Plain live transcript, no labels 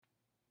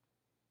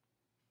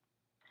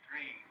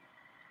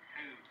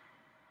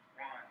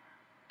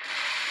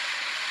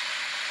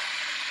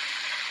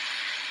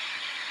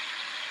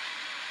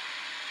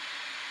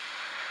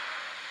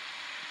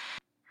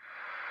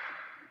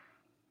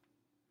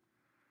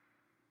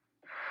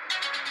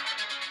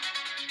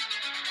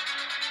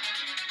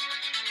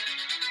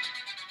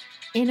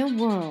In a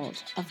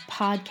world of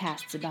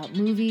podcasts about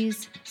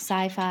movies,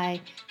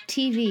 sci-fi,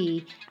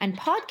 TV, and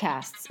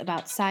podcasts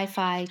about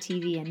sci-fi,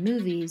 TV, and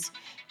movies,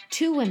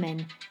 two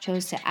women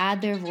chose to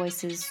add their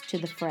voices to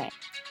the fray.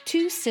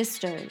 Two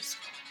sisters.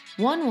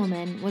 One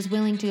woman was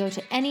willing to go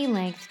to any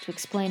length to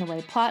explain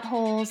away plot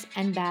holes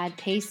and bad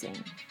pacing.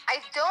 I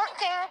don't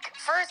think,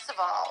 first of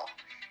all,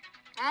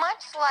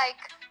 much like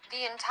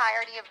the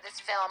entirety of this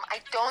film, I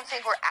don't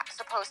think we're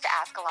supposed to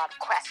ask a lot of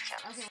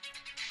questions.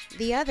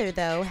 The other,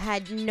 though,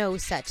 had no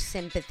such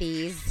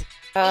sympathies.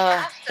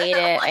 Oh, hate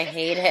it. I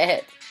hate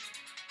it.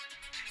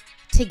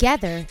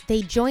 Together,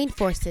 they joined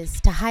forces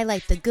to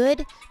highlight the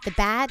good, the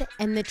bad,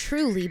 and the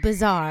truly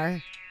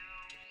bizarre.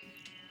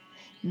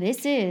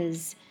 This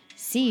is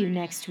See You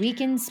Next Week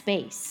in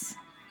Space.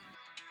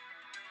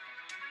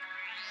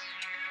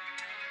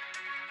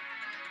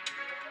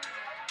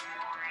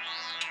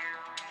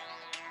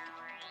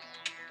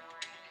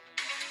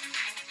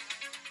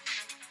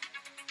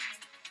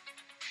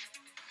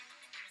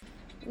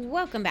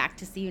 Welcome back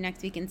to See You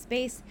Next Week in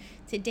Space.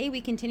 Today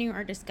we continue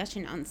our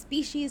discussion on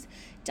Species,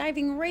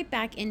 diving right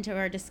back into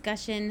our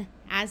discussion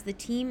as the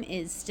team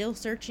is still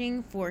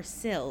searching for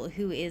Syl,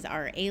 who is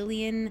our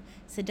alien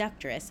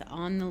seductress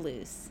on the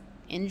loose.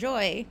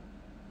 Enjoy!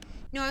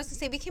 No, I was going to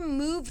say, we can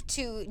move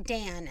to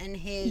Dan and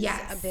his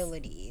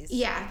abilities.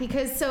 Yeah,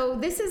 because so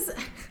this is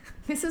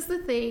the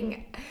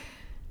thing.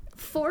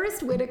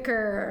 Forrest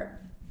Whitaker,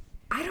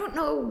 I don't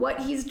know what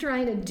he's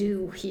trying to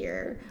do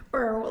here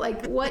or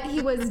like what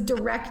he was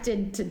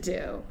directed to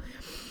do.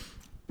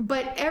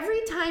 But every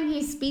time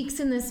he speaks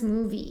in this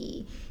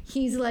movie,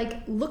 he's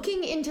like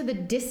looking into the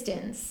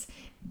distance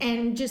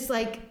and just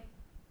like,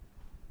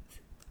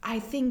 I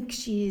think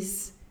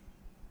she's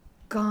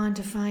gone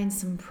to find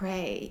some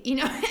prey, you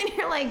know? And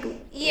you're like,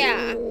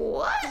 yeah,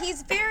 what?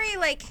 He's very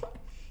like,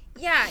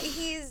 yeah,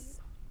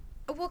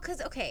 well,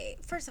 because, okay,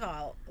 first of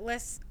all,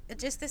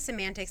 just the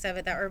semantics of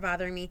it that were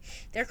bothering me.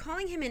 They're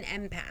calling him an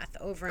empath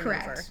over and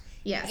over.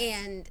 Yes.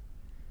 And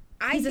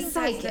he's a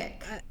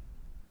psychic.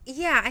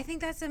 I think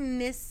that's an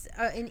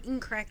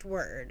incorrect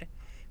word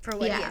for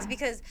what he is.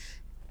 Because,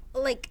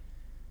 like,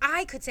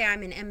 I could say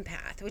I'm an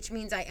empath, which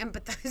means I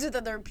empathize with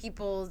other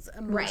people's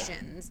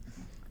emotions.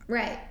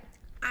 Right.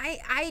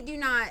 I do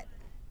not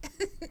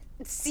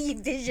see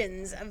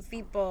visions of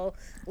people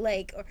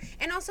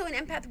and also an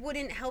empath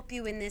wouldn't help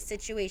you in this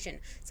situation.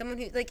 Someone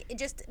who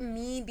just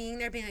me being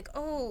there being like,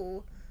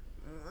 oh,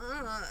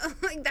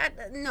 like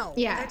that, no,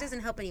 that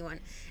doesn't help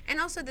anyone.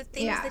 And also the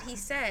things that he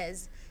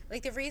says,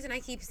 like the reason I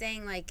keep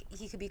saying like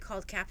he could be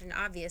called Captain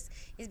Obvious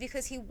is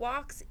because he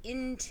walks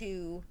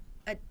into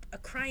a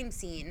crime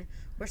scene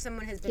where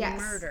someone has been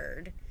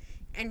murdered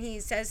and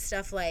he says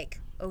stuff like,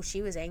 oh,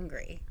 she was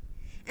angry.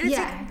 And it's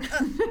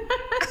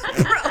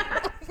like,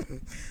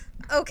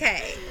 bro,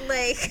 okay,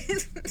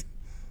 like.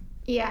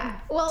 Yeah.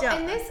 Well,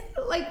 and this,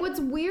 like, what's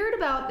weird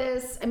about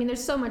this, I mean,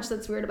 there's so much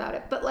that's weird about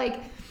it, but,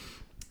 like,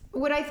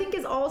 what I think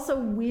is also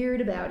weird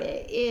about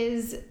it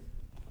is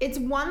it's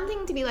one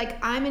thing to be like,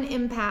 I'm an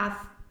empath,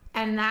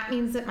 and that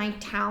means that my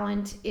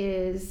talent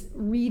is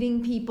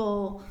reading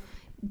people,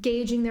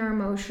 gauging their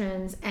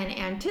emotions, and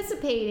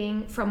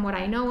anticipating from what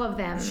I know of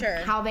them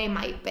how they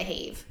might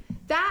behave.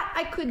 That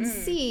I could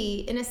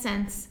see, in a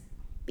sense,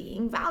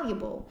 being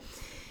valuable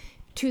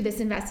to this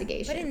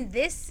investigation. But in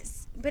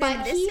this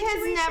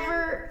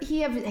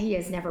he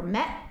has never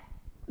met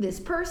this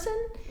person.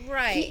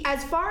 Right.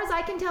 As far as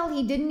I can tell,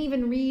 he didn't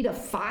even read a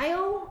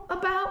file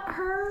about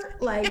her.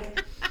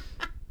 Like,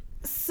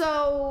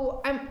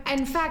 so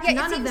in fact,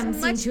 none of them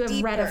seem to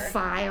have read a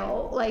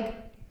file. Like,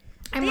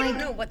 they don't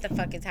know what the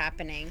fuck is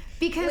happening.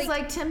 Because,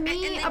 like to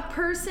me, a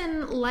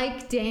person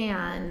like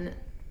Dan,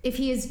 if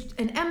he is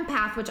an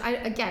empath, which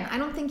I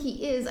don't think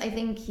he is. I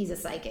think he's a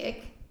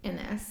psychic in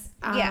this.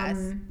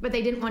 Yes. But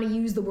they didn't want to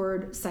use the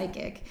word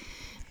psychic.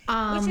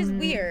 Which is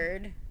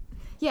weird.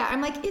 Yeah,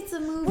 I'm like, it's a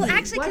movie. Well,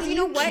 actually, because you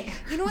know what?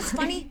 You know what's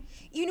funny?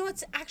 You know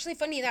what's actually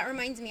funny? That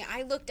reminds me.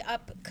 I looked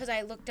up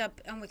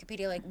on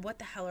Wikipedia, like, what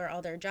the hell are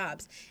all their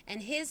jobs?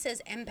 And his says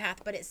empath,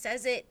 but it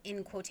says it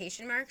in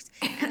quotation marks.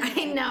 And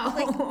I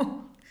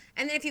know.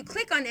 And then if you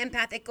click on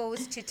empath, it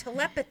goes to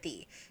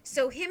telepathy.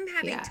 So him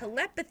having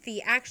telepathy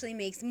actually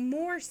makes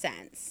more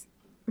sense.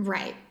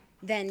 Right.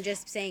 Than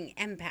just saying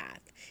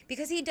empath.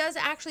 Because he does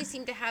actually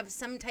seem to have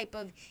some type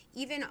of,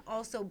 even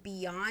also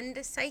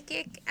beyond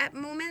psychic at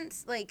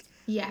moments, like,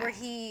 where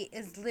he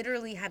is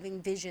literally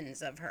having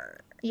visions of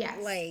her. Yes.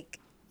 Like,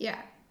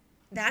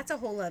 that's a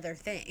whole other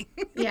thing.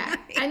 Yeah.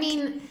 I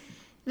mean,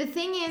 the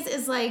thing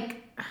is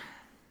like,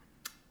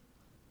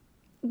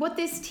 what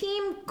this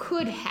team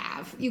could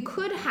have, you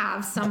could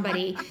have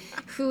somebody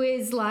who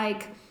is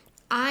like,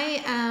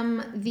 I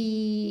am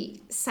the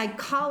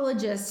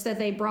psychologist that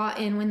they brought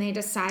in when they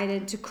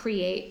decided to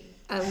create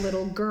a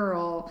little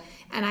girl,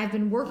 and I've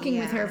been working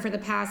with her for the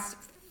past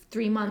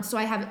 3 months, so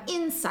I have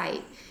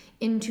insight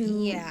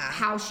into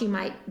how she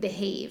might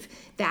behave.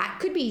 That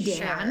could be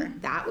Dan.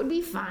 That would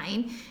be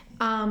fine.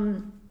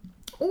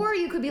 Or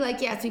you could be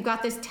like, yes, we've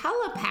got this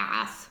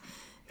telepath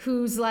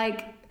who's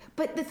like,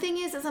 but the thing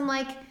is I'm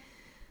like,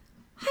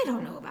 I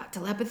don't know about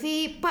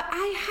telepathy, but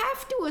I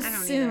have to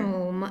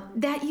assume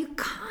that you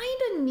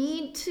kind of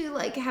need to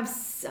like have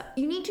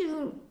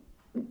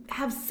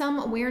some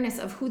awareness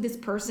of who this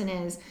person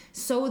is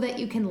so that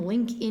you can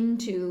link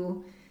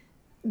into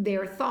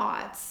their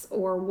thoughts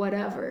or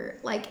whatever.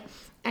 Like,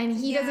 and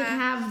he doesn't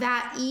have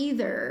that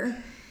either.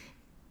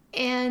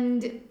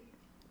 And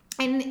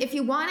if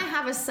you want to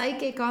have a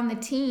psychic on the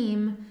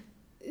team,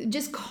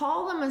 just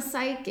call them a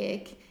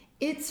psychic.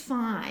 It's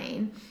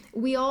fine.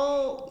 We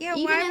all,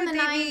 even in the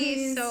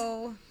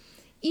 90s,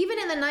 even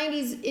in the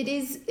 90s,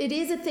 it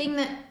is a thing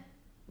that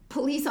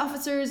police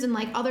officers and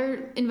like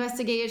other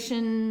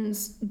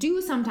investigations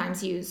do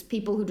sometimes use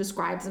people who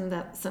describe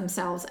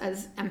themselves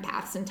as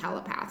empaths and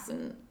telepaths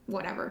and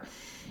whatever.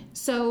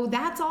 So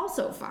that's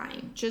also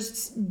fine.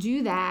 Just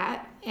do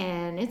that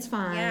and it's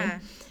fine. Yeah.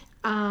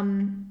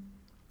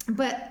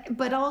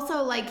 But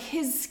also like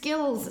his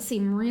skills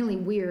seem really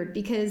weird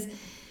because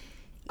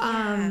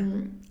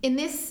in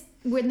this,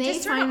 when they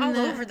just find all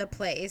over the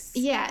place.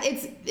 Yeah,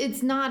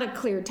 it's not a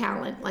clear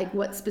talent like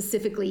what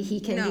specifically he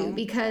can do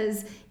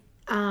because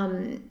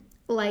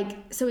like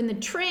so in the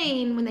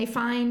train when they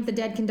find the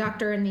dead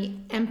conductor and the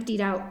emptied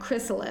out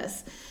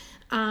chrysalis,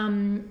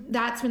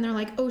 that's when they're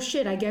like, oh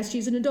shit, I guess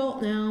she's an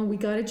adult now. We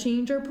got to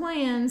change our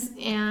plans.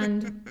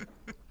 And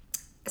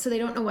so they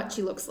don't know what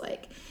she looks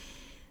like.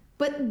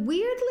 But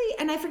weirdly,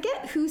 and I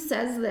forget who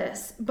says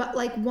this, but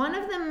like one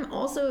of them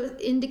also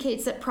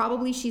indicates that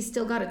probably she's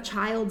still got a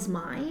child's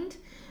mind.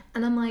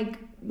 And I'm like,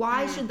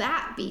 why should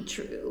that be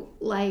true?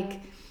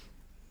 Like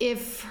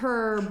if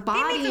her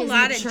body is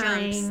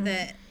maturing.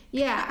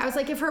 Yeah, I was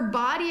like, if her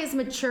body is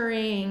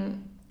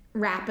maturing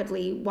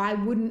rapidly, why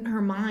wouldn't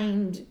her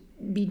mind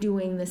be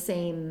doing the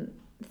same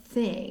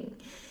thing?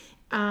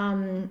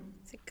 And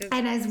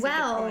as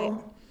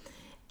well,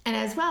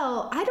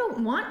 I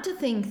don't want to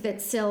think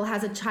that Sil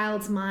has a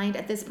child's mind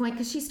at this point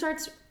because she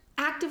starts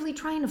actively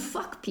trying to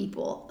fuck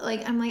people.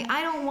 Like, I'm like,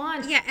 I don't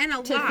want and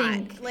a to lot.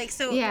 think. Like,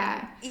 so.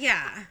 Yeah.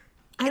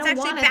 I It's don't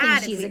want to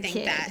think she's a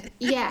kid. That.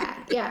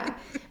 Yeah.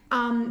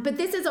 But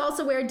this is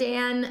also where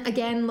Dan,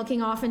 again,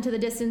 looking off into the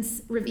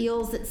distance,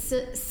 reveals that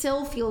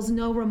Sil feels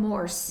no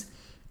remorse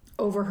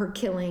over her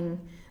killing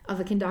of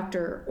a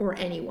conductor or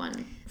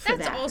anyone for that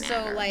matter.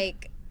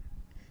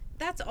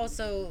 That's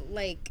also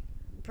like,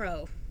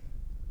 bro,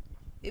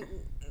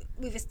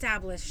 we've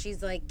established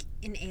she's like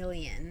an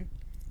alien.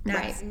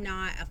 That's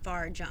not a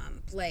far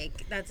jump.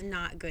 Like, that's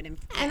not good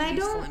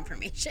useful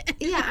information.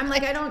 Yeah, I'm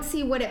like, I don't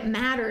see what it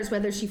matters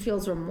whether she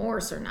feels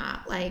remorse or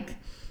not. Like,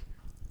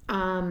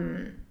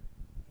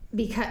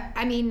 because,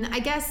 I mean, I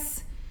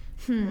guess,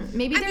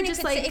 maybe they're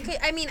just like...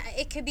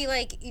 It could be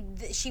like,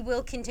 she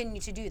will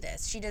continue to do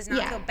this. She does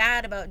not feel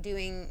bad about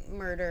doing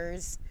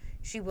murders.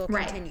 She will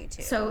continue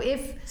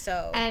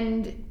to.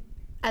 And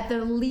at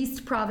the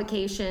least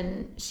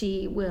provocation,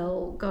 she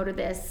will go to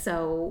this.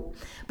 So,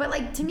 but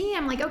like, to me,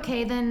 I'm like,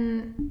 okay,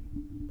 then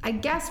I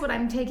guess what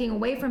I'm taking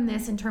away from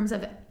this in terms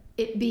of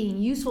it being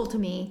useful to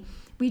me,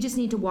 we just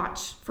need to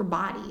watch for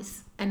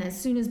bodies. And as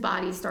soon as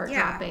bodies start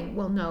dropping,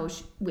 we'll know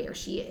where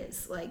she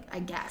is, like, I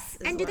guess.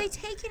 And do they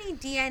take any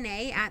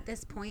DNA at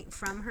this point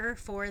from her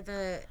for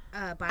the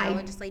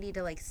biologist lady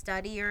to, like,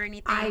 study or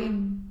anything? I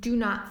do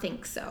not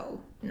think so,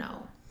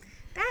 no.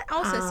 That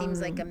also seems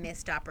like a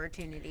missed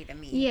opportunity to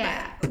me.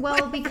 Yeah,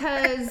 well,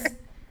 because,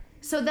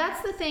 so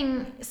that's the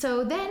thing.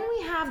 So then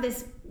we have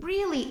this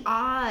really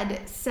odd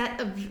set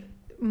of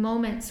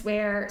moments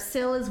where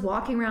Sil is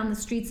walking around the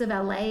streets of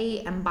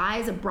LA and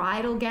buys a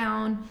bridal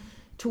gown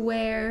to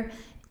wear.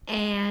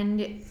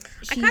 And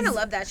I kind of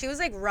love that. She was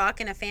like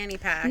rocking a fanny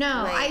pack.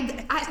 No,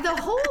 like. I the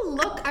whole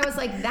look, I was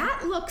like,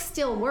 that look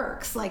still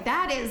works. Like,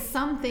 that is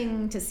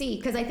something to see.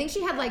 Because I think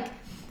she had like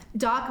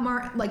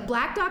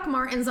black Doc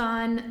Martens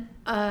on,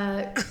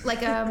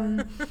 like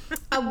a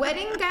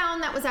wedding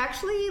gown that was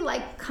actually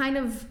like kind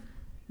of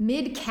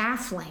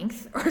mid-calf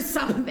length or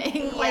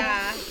something.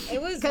 Yeah,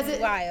 it was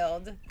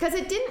wild. Because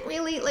it didn't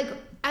really, like,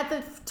 at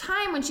the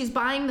time when she's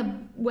buying the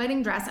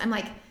wedding dress, I'm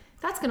like,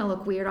 that's going to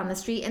look weird on the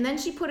street. And then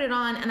she put it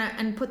on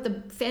and put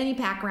the fanny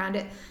pack around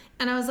it.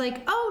 And I was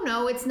like, oh,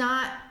 no, it's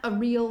not a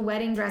real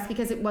wedding dress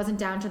because it wasn't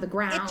down to the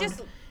ground.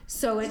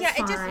 So it's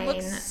fine. It just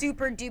looks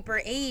super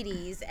duper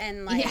 80s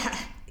and like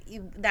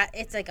that.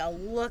 It's like a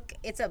look.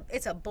 It's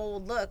a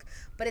bold look,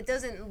 but it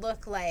doesn't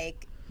look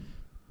like.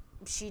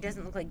 She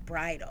doesn't look like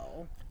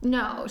bridal.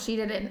 No, she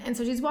didn't. And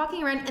so she's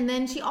walking around, and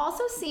then she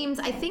also seems.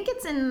 I think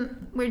it's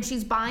in when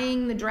she's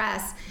buying the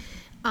dress.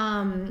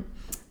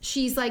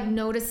 She's like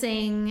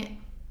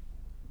noticing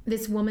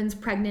this woman's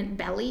pregnant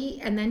belly,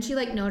 and then she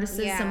like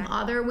notices some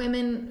other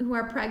women who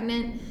are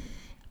pregnant.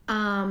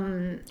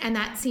 And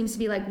that seems to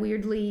be like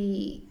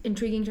weirdly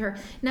intriguing to her.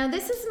 Now,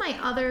 this is my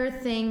other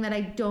thing that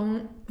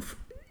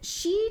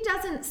she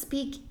doesn't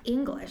speak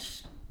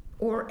English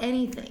or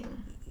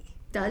anything,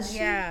 does she?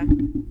 Yeah.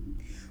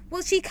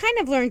 Well, she kind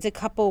of learns a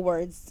couple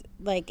words,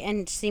 like,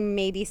 and she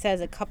maybe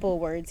says a couple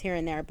words here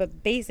and there,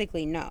 but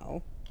basically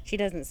no, she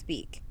doesn't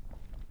speak.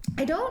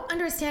 I don't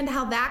understand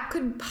how that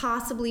could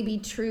possibly be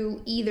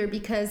true either,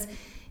 because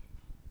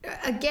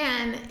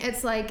again,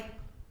 it's like,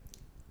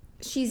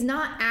 she's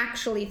not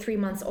actually 3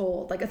 months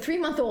old. Like, a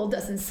 3-month-old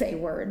doesn't say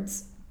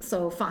words,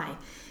 so fine.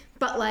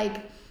 But,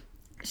 like,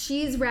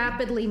 she's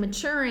rapidly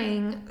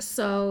maturing,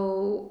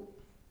 so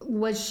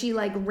was she,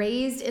 like,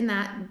 raised in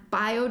that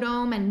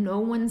biodome and no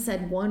one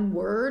said one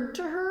word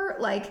to her?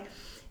 Like,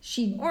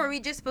 she... Or are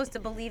we just supposed to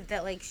believe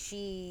that, like,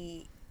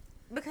 she...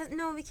 Because,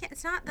 no, we can't...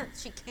 It's not that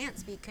she can't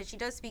speak, because she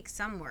does speak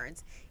some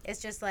words.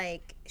 It's just,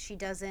 like, she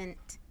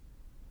doesn't...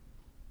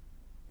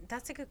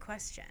 That's a good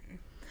question.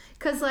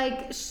 Because,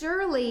 like,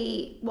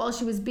 surely, while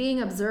she was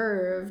being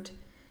observed,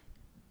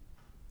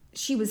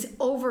 she was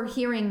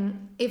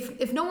overhearing...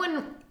 If no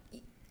one...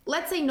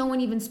 Let's say no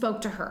one even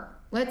spoke to her.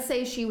 Let's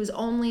say she was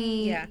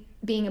only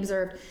being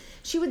observed.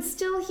 She would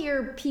still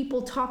hear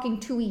people talking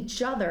to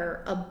each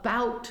other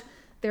about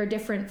their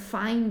different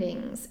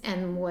findings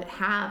and what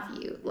have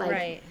you. Like,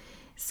 right.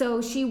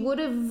 So she would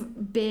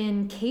have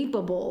been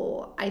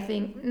capable, I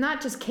think,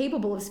 not just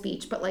capable of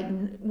speech, but, like,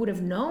 would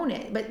have known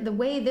it. But the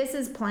way this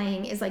is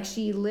playing is, like,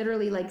 she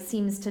literally, like,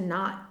 seems to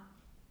not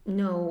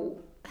know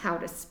how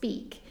to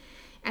speak.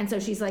 And so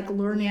she's, like,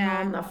 learning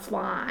on the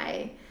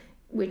fly,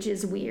 which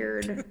is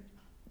weird,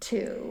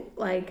 too.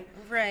 Like...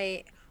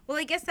 Right. Well,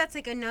 I guess that's,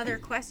 like, another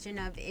question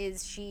of,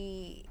 is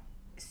she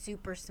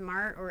super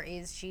smart, or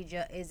is she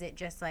is it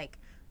just, like,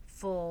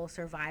 full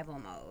survival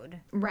mode?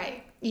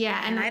 Right.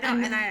 Yeah. And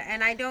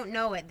I don't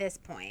know at this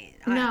point.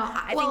 No.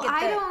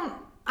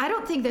 I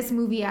don't think this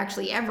movie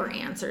actually ever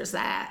answers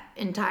that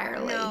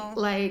entirely. No.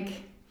 Like,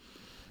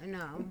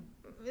 no.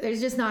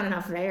 There's just not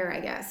enough there,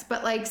 I guess.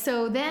 But, like,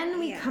 so then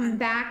we come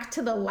back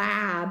to the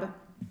lab,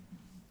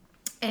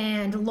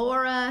 and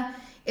Laura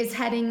is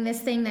heading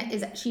this thing that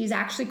is she's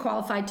actually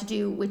qualified to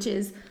do, which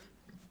is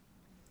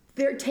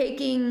they're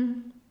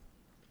taking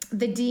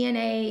the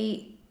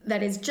DNA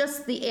that is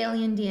just the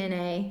alien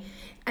DNA,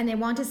 and they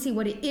want to see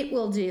what it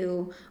will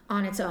do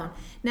on its own.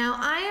 Now,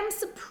 I am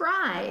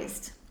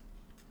surprised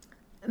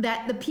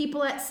that the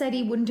people at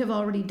SETI wouldn't have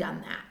already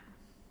done that.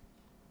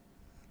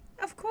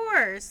 Of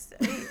course.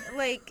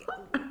 Like...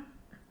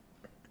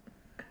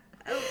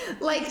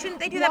 Like, shouldn't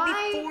they do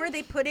that before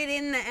they put it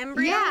in the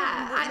embryo?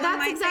 Yeah,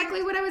 that's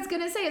exactly what I was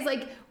going to say. Is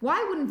like,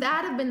 why wouldn't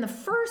that have been the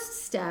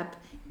first step?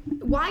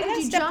 Why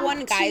did you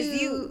jump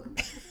to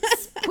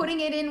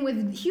putting it in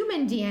with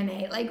human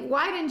DNA? Like,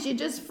 why didn't you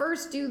just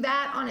first do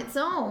that on its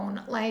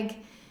own? Like,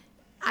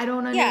 I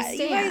don't understand.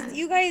 Yeah,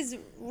 you guys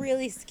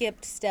really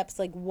skipped steps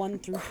like 1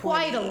 through 20.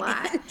 Quite a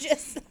lot.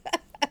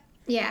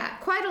 Yeah,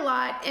 quite a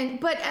lot.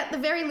 But at the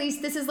very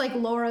least, this is like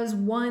Laura's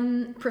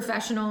one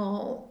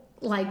professional,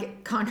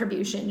 like,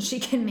 contribution she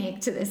can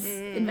make to this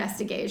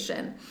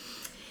investigation.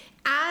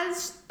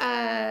 As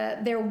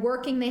they're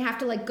working, they have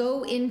to, like,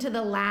 go into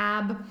the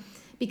lab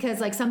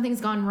because, like,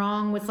 something's gone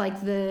wrong with, like,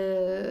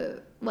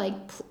 the, like,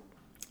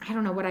 I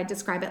don't know what I'd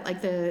describe it,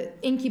 like the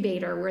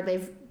incubator where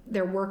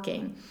they're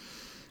working.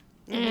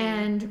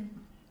 And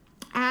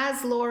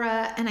as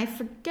Laura, and I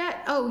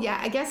forget,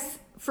 I guess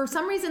for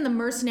some reason the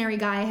mercenary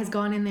guy has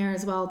gone in there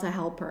as well to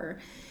help her.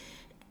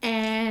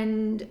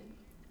 And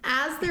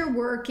as they're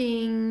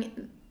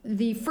working,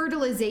 the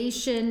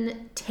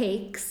fertilization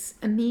takes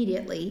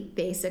immediately,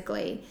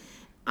 basically.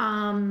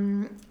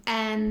 And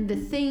the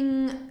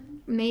thing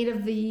made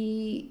of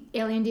the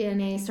alien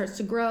DNA starts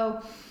to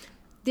grow.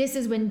 This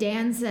is when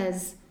Dan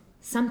says,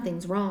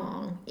 something's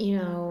wrong, you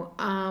know.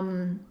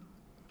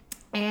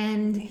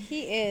 And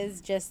he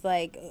is just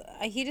like,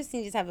 he just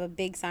needs to have a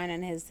big sign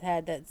on his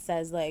head that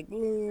says, like,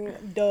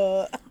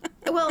 duh.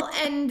 Well,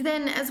 and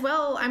then as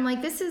well, I'm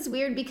like, this is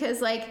weird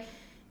because, like,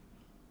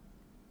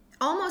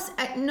 almost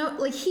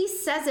he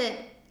says it,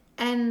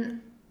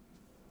 and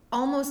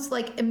almost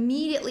like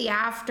immediately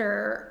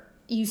after,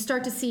 you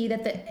start to see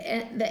that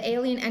the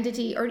alien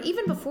entity, or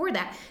even before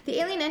that, the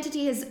alien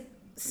entity has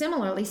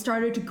similarly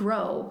started to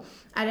grow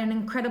at an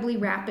incredibly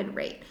rapid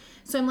rate.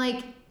 So I'm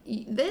like,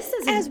 this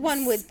is as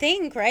one would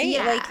think, right?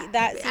 Yeah, like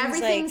that.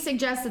 Everything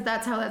suggests that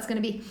that's how that's going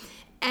to be,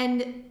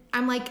 and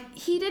I'm like,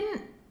 he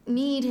didn't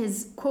need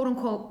his quote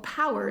unquote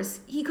powers.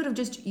 He could have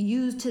just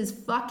used his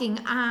fucking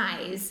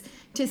eyes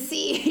to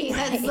see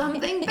that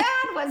something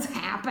bad was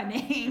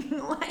happening.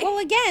 Well,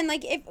 again,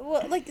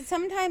 like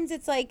sometimes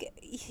it's like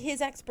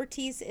his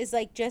expertise is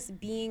like just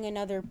being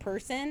another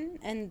person,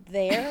 and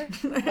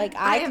like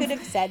I could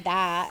have said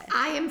that.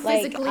 I am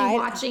physically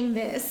watching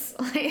this.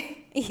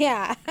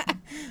 Yeah,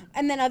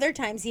 and then other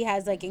times he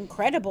has like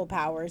incredible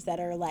powers that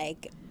are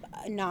like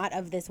not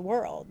of this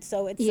world.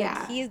 So it's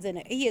like he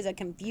is a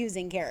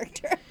confusing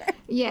character.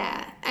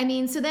 Yeah, I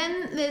mean, so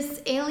then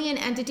this alien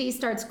entity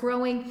starts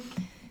growing.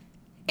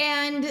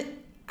 And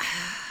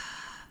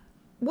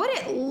what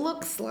it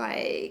looks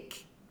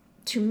like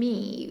to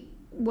me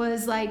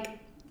was like,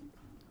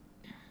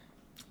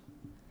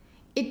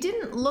 it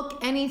didn't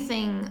look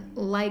anything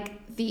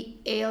like the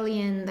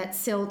alien that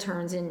Syl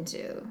turns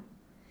into.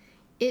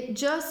 It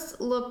just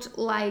looked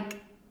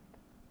like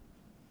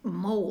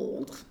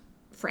mold,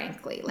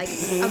 frankly, like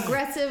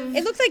aggressive.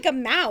 It looked like a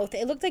mouth.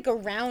 It looked like a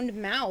round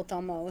mouth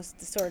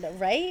almost, sort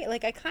of, right?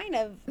 Like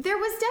there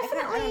was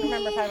definitely. I don't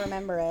remember if I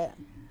remember it.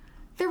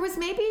 there was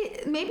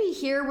maybe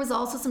here was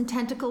also some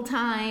tentacle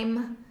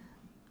time.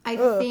 I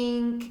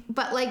think,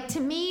 but like to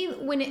me,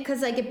 when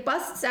because like it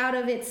busts out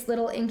of its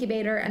little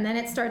incubator and then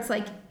it starts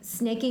like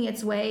snaking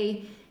its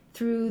way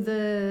through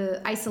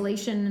the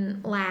isolation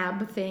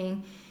lab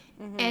thing,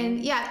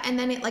 and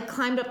then it like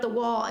climbed up the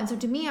wall, and so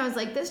to me, I was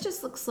like, this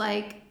just looks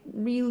like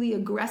really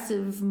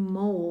aggressive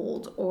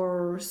mold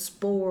or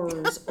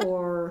spores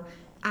or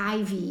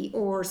ivy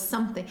or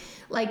something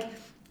like,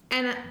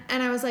 and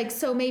I was like,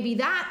 so maybe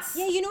that's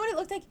You know what it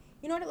looked like?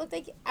 You know what it looked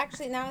like?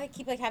 Actually, now I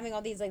keep like having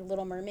all these like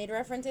Little Mermaid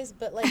references,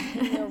 but like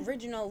in the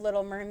original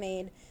Little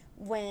Mermaid,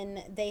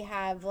 when they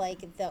have like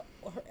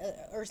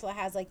Ursula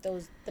has like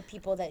the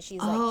people that she's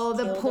like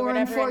the poor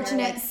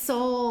unfortunate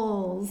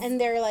souls, and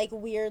they're like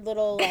weird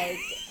little like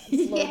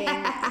floating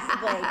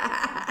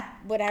like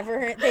whatever.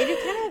 They do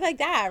kind of look like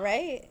that,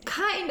 right?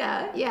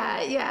 Kinda,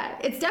 yeah.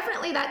 It's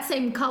definitely that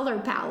same color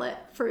palette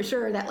for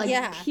sure. That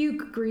like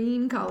puke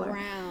green color.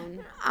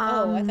 Brown.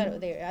 I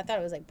thought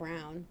it was like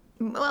brown.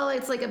 Well,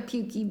 it's like a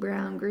pukey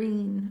brown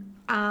green.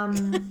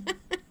 But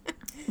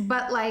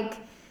like,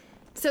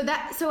 so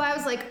I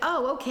was like,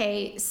 oh,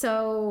 okay,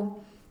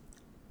 so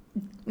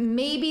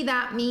maybe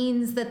that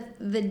means that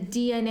the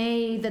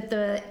DNA that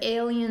the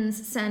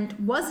aliens sent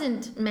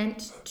wasn't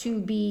meant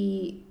to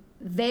be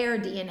their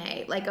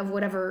DNA, like of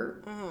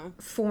whatever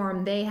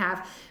form they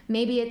have.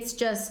 Maybe it's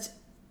just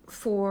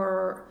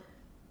for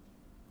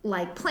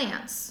like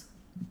plants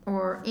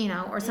or,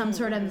 or some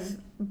sort of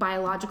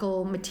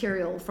biological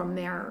material from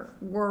their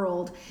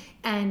world,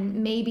 and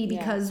maybe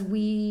because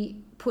we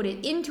put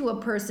it into a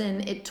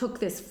person it took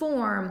this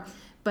form,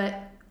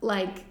 but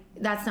like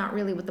that's not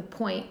really what the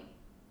point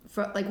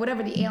for, like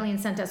whatever the alien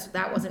sent us,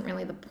 that wasn't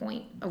really the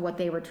point of what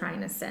they were trying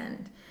to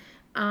send.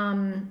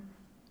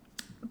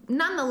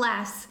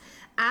 Nonetheless,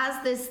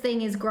 as this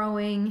thing is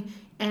growing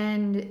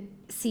and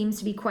seems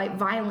to be quite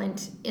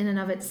violent in and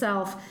of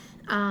itself,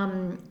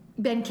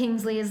 Ben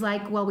Kingsley is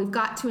like, well, we've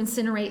got to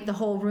incinerate the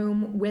whole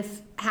room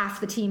with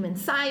half the team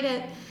inside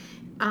it.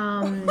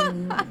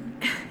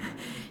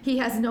 He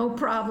has no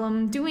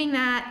problem doing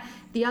that.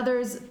 The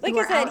others, like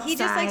I said, he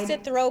just likes to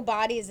throw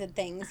bodies at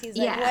things. He's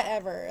like,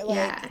 whatever.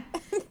 Like.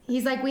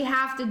 He's like, we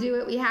have to do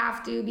it. We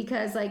have to,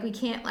 because like we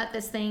can't let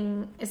this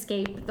thing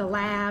escape the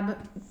lab.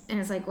 And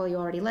it's like, well, you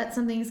already let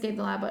something escape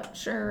the lab, but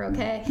sure,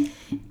 okay.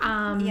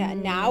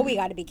 Now we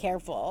got to be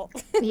careful.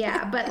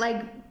 But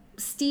like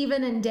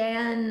Steven and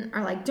Dan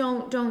are like,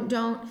 don't.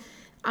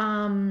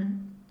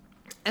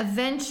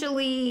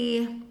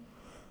 Eventually,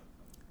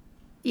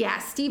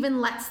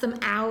 Steven lets them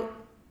out,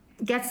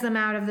 gets them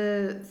out of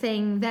the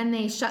thing. Then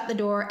they shut the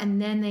door,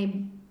 and then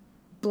they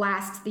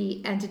blast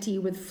the entity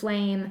with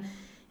flame.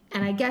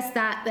 And I guess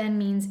that then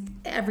means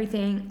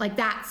everything, like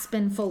that's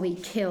been fully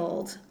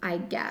killed, I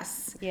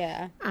guess.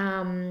 Yeah.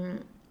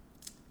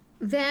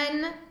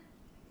 Then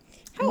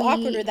how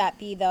awkward would that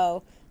be,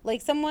 though?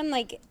 Like someone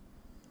like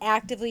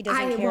actively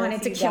doesn't care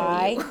if you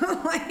die.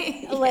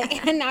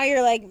 Like, and now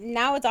you're like,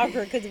 now it's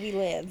awkward because we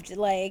lived.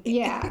 Like,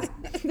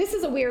 this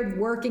is a weird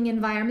working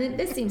environment.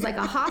 This seems like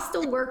a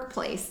hostile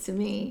workplace to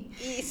me.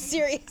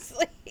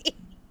 Seriously.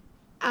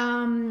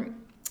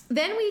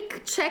 Then we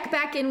check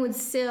back in with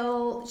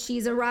Syl.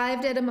 She's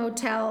arrived at a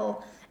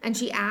motel, and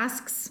she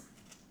asks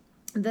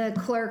the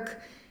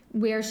clerk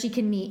where she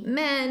can meet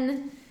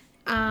men,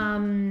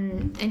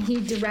 and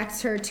he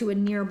directs her to a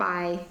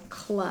nearby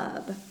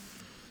club.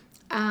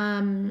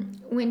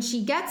 When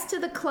she gets to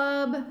the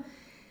club,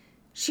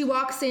 she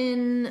walks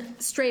in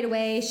straight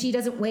away. She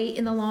doesn't wait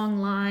in the long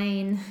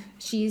line.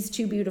 She's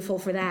too beautiful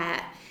for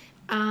that.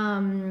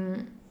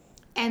 And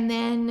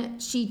then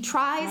she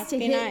tries to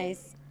hit...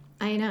 Nice.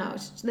 I know.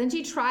 Then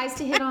she tries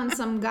to hit on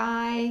some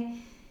guy,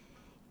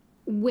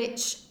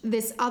 which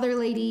this other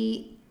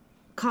lady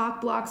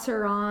cock blocks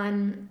her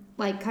on.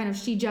 Like, kind of,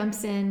 she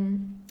jumps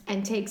in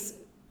and takes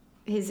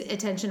his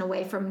attention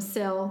away from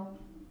Syl.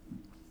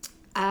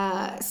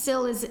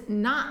 Syl is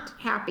not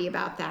happy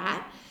about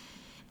that.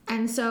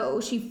 And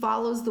so she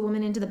follows the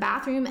woman into the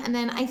bathroom, and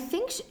then I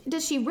think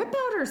does she rip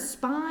out her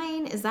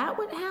spine? Is that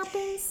what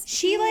happens?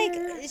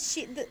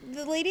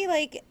 The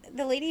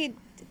lady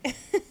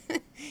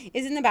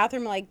is in the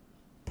bathroom like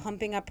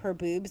pumping up her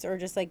boobs, or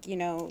just like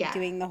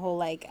doing the whole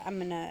like I'm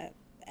gonna,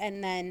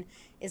 and then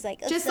is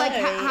like just like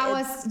how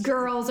us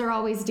girls are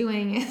always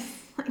doing,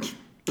 like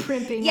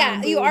primping.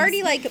 Yeah, you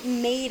already like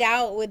made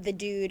out with the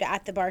dude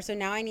at the bar, so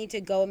now I need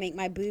to go make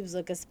my boobs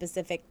look a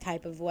specific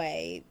type of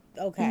way.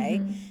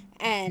 Okay.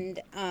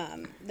 And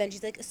then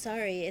she's like,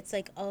 sorry, it's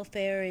like all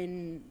fair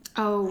in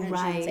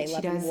right. Say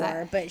love and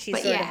war, but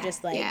she's sort of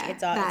just like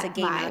it's a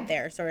game vibe out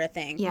there sort of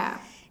thing. Yeah.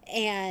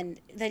 And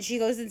then she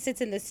goes and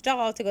sits in the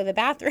stall to go to the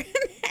bathroom,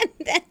 and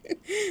then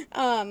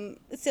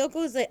Syl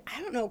goes like, I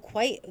don't know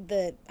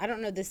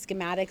the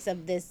schematics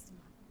of this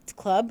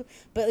club,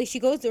 but like she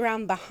goes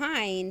around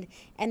behind,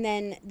 and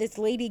then this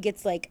lady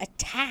gets like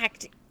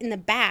attacked in the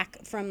back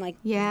from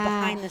like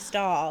behind the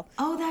stall.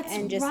 Oh, that's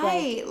and just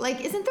right.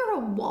 Like, isn't there a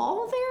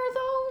wall there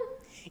though?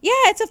 Yeah,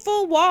 it's a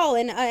full wall,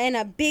 and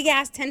a big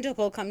ass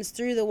tentacle comes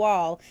through the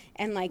wall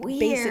and like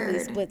basically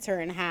splits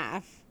her in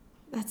half.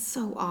 That's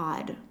so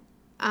odd.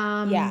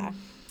 Yeah.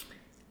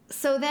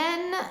 So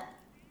then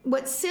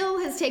what Syl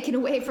has taken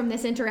away from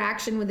this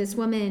interaction with this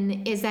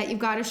woman is that you've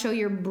got to show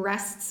your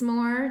breasts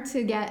more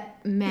to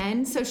get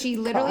men. So she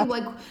literally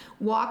like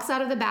walks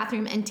out of the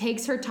bathroom and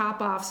takes her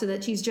top off so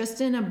that she's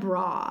just in a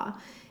bra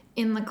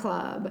in the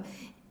club.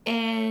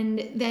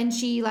 And then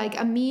she like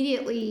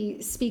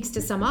immediately speaks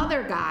to some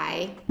other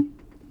guy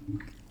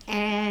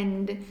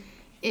and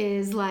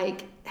is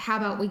like, how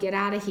about we get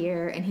out of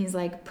here? And he's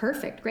like,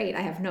 perfect, great.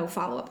 I have no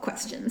follow-up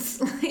questions.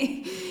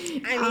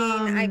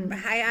 I'm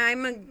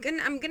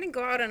gonna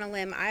go out on a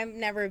limb. I've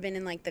never been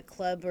in like the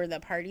club or the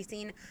party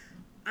scene.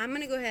 I'm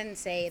gonna go ahead and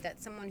say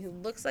that someone who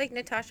looks like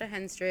Natasha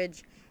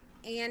Henstridge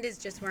and is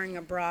just wearing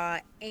a bra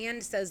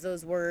and says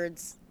those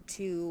words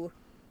to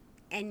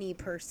any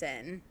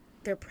person,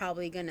 they're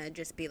probably gonna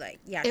just be like,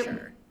 yeah,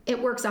 sure. It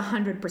works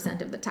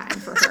 100% of the time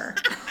for her.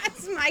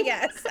 That's my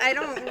guess. I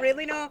don't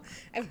really know.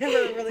 I've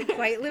never really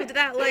quite lived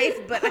that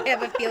life, but I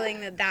have a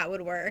feeling that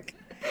would work.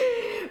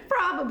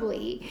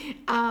 Probably.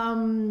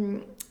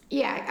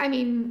 Yeah, I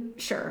mean,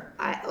 sure.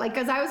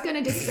 Because I was going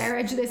to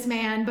disparage this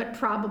man, but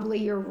probably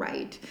you're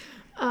right.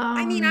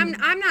 I mean,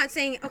 I'm not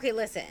saying, okay,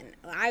 listen,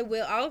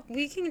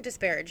 we can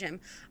disparage him.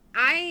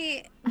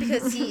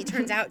 Because he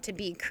turns out to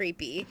be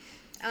creepy.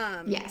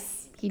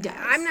 Yes, he does.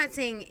 I'm not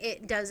saying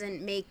it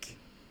doesn't make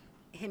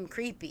him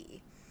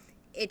creepy.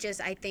 It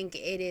just, I think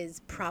it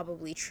is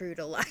probably true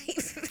to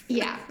life.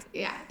 Yeah,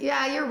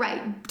 you're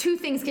right. Two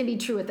things can be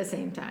true at the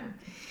same time.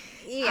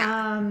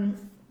 Yeah.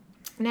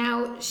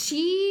 Now,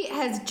 she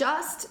has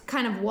just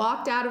kind of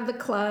walked out of the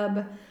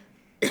club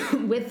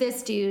with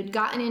this dude,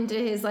 gotten into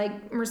his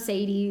like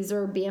Mercedes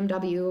or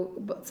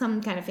BMW,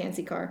 some kind of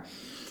fancy car.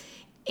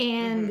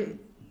 And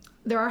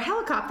there are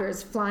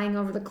helicopters flying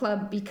over the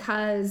club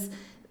because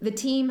the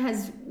team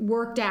has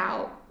worked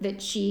out that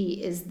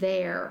she is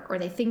there, or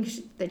they think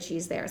that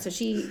she's there. So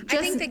she just,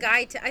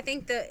 I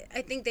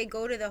think they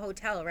go to the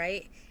hotel,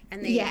 right?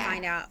 And they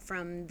find out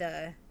from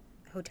the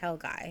hotel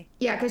guy.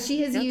 Yeah, because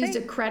she has used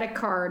a credit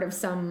card of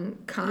some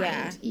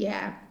kind.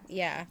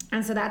 Yeah.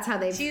 And so that's how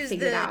they've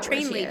figured out where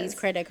she is. Train lady's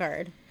credit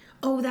card.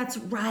 Oh, that's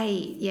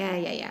right.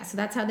 Yeah. So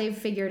that's how they've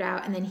figured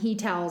out. And then he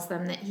tells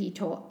them that he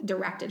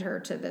directed her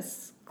to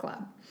this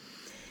club.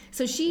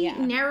 So she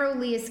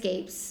narrowly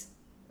escapes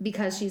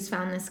because she's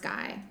found this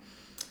guy.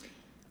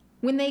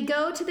 When they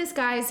go to this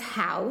guy's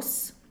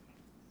house,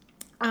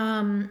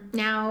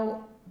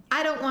 now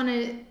I don't want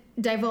to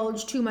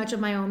divulge too much of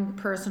my own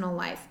personal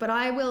life, but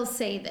I will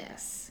say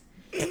this.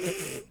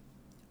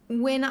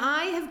 When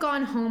I have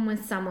gone home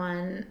with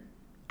someone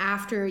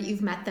after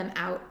you've met them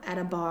out at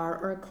a bar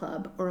or a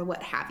club or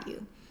what have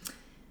you,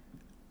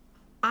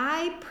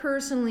 I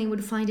personally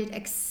would find it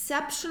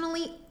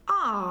exceptionally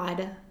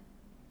odd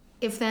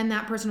if then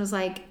that person was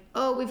like,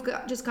 oh, we've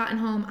just gotten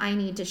home, I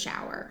need to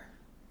shower.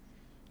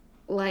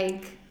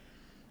 Like,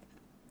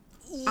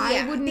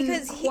 I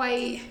wouldn't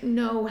quite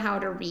know how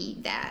to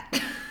read that.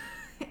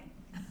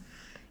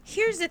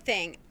 Here's the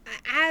thing.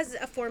 As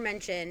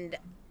aforementioned,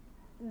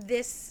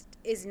 this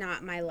is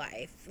not my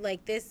life.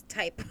 Like, this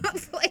type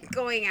of, like,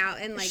 going out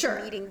and, like,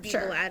 meeting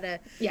people at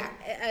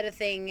a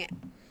thing.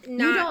 You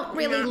don't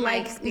really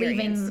like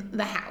leaving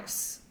the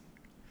house.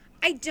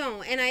 I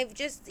don't, and I've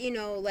just,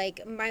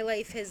 like, my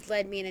life has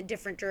led me in a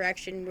different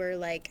direction where,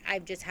 like,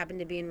 I've just happened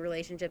to be in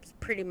relationships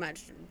pretty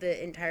much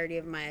the entirety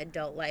of my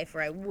adult life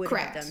where I would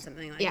have done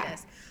something like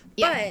this.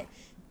 But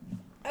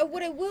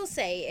what I will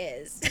say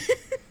is,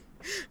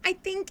 I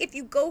think if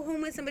you go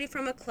home with somebody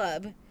from a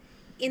club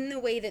in the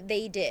way that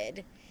they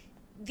did,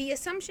 the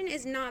assumption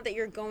is not that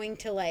you're going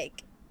to,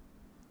 like,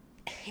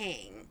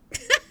 hang.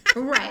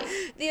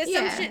 Right. The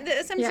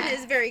assumption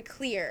is very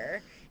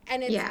clear,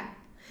 and it's... Yeah.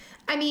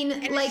 I mean,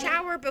 and like, a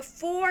shower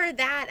before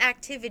that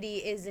activity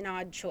is an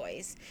odd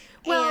choice.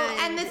 Well,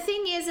 and the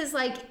thing is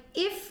like,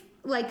 if,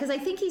 like, because I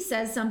think he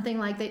says something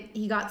like that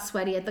he got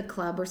sweaty at the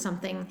club or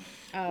something,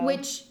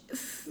 which,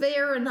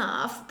 fair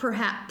enough,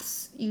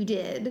 perhaps you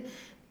did.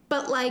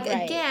 But, like,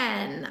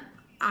 again,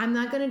 I'm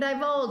not going to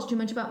divulge too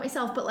much about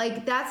myself, but,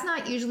 like, that's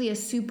not usually a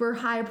super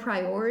high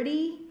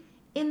priority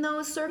in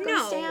those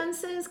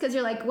circumstances. Because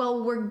you're like,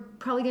 well, we're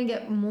probably going to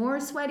get more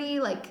sweaty,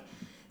 like...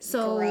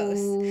 So,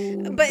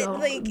 but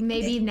like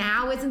maybe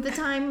now isn't the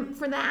time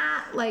for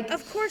that. Like,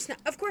 of course not.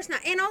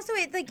 And also,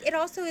 it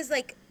also is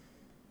like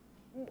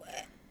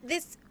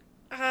this.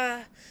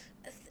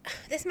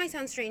 This might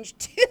sound strange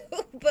too,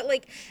 but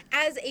like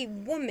as a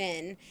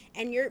woman,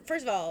 and you're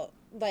first of all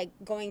like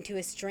going to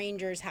a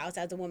stranger's house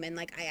as a woman,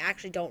 like I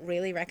actually don't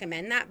really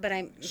recommend that, but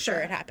I'm sure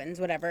it happens.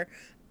 Whatever.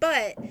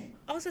 But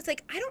also, it's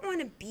like I don't want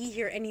to be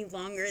here any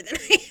longer than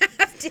I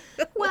have to.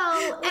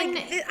 Well, like, and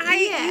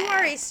you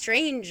are a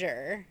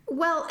stranger.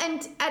 Well,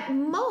 and at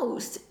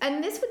most,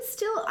 and this would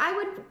still, I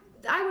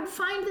would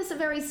find this a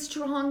very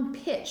strong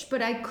pitch,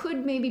 but I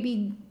could maybe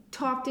be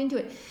talked into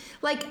it.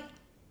 Like,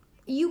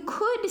 you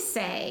could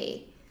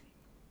say,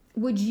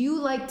 "Would you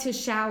like to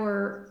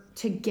shower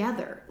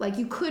together?" Like,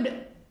 you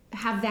could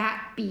have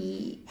that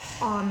be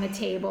on the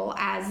table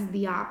as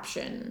the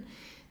option.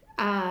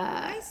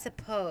 I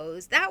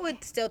suppose that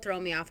would still throw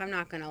me off. I'm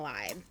not gonna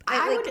lie.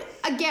 I would,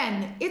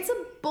 again, it's a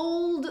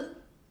bold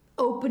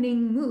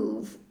opening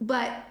move,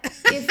 but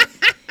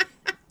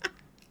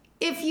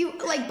if you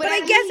like, but I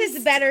guess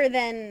it's better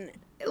than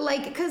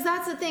like, because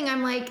that's the thing.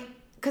 I'm like,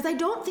 because I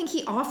don't think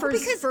he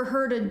offers for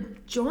her to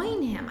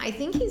join him. I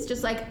think he's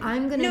just like,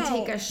 I'm gonna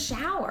take a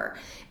shower,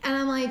 and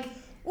I'm like.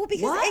 Well,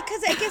 because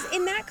I guess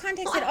in that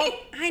context,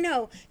 I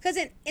know, because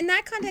in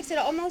that context, it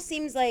almost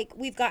seems like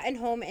we've gotten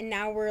home and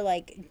now we're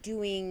like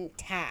doing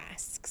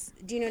tasks.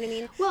 Do you know what I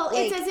mean? Well,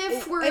 like, it's as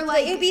if we're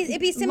like it'd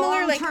be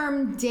similar,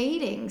 long-term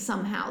dating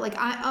somehow. Like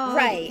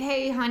right.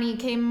 Hey, honey,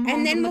 came home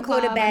and then from we'll the go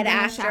to club, bed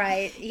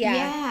after.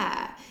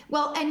 Yeah.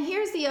 Well, and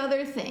here's the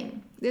other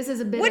thing. This is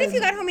a bit. What if you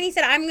got home and he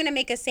said, "I'm going to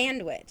make a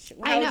sandwich"?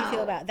 How would you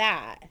feel about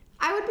that?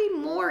 I would be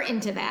more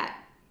into that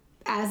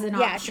as an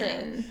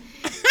option. True.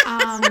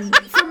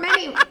 For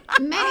many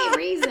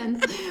reasons.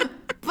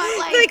 But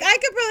like I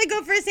could probably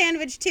go for a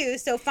sandwich too,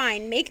 so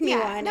fine, make me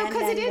one. No,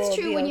 because it is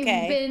true when you've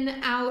been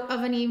out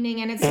of an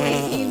evening and it's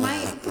late, you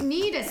might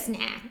need a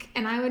snack,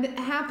 and I would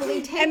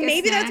happily take. And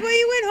maybe snack. that's why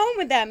you went home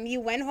with them.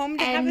 You went home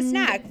to have a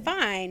snack.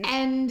 Fine.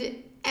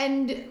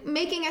 And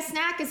making a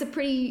snack is a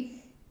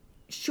pretty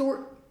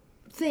short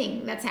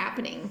thing that's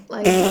happening.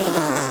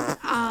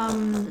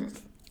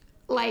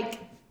 Like,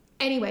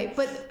 anyway,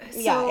 but so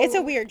yeah, it's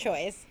a weird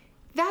choice.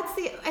 That's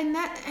the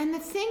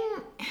thing.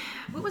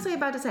 What was I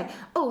about to say?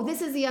 Oh,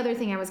 this is the other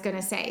thing I was going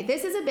to say.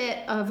 This is a bit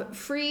of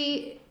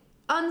free,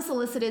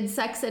 unsolicited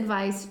sex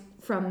advice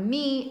from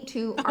me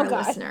to our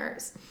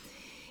listeners.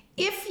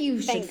 If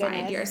you should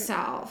find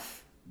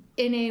yourself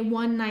in a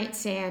one-night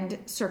stand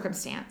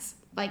circumstance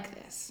like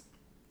this,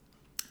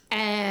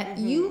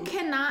 you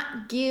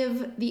cannot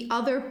give the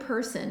other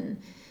person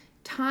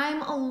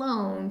time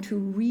alone to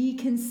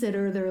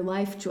reconsider their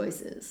life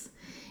choices.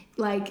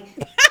 Like...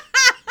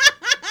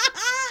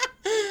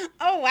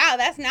 Oh, wow,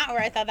 that's not where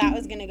I thought that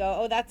was going to go.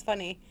 Oh, that's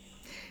funny.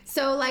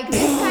 So, like,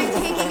 this guy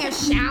taking a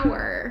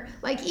shower,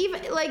 like,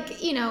 even,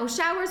 like, you know,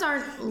 showers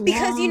aren't long,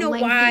 because you know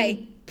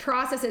why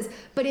processes.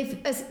 But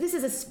this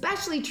is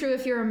especially true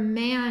if you're a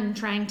man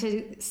trying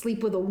to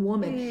sleep with a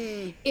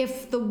woman.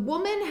 If the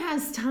woman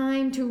has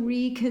time to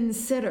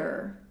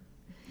reconsider,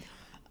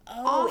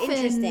 often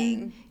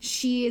interesting.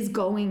 She is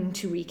going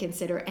to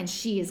reconsider and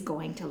she is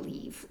going to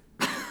leave.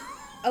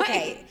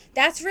 Okay,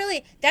 that's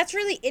really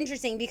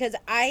interesting because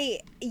I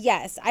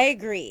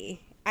agree,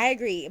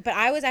 but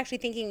I was actually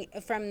thinking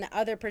from the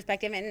other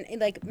perspective, and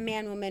like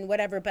man, woman,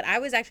 whatever, but I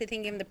was actually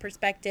thinking the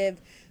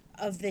perspective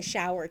of the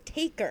shower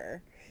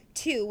taker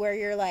too, where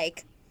you're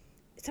like,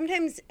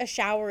 sometimes a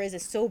shower is a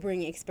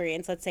sobering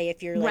experience. Let's say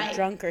if you're like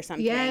drunk or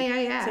something.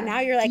 Yeah. So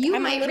now you're like, you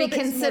I'm might a little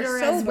reconsider bit more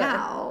sober. as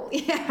well.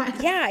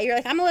 Yeah, you're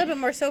like, I'm a little bit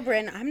more sober,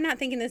 and I'm not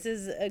thinking this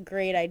is a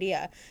great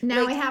idea.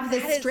 Now like, I have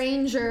this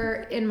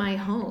stranger in my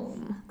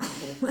home.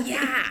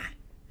 Yeah.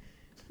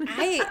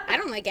 I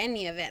don't like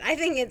any of it. I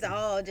think it's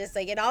all just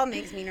like, it all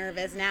makes me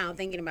nervous now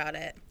thinking about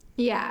it.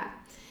 Yeah.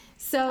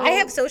 So I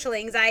have social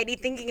anxiety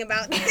thinking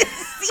about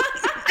this.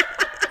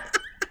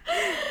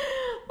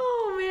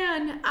 Oh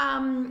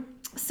man.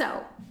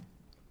 So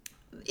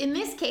in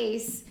this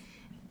case,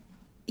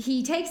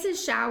 he takes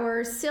his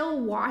shower,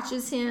 Sil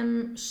watches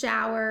him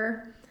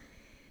shower.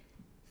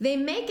 They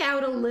make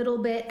out a little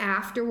bit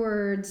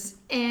afterwards,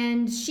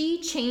 and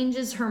she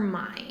changes her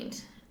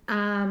mind.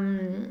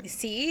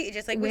 See,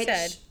 just like we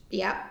said.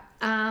 Yep.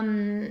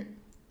 And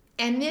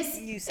this...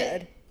 You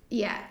said.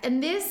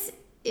 And this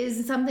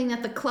is something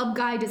that the club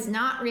guy does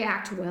not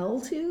react well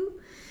to.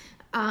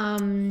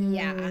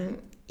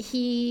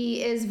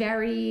 He is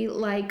very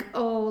like,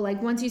 oh,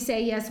 like once you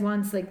say yes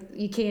once, like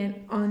you can't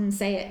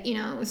unsay it, you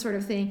know, sort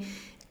of thing.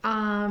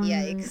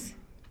 Yikes.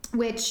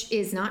 Which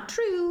is not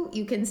true.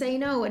 You can say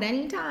no at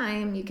any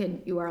time.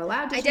 You are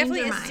allowed to change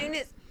your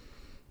mind.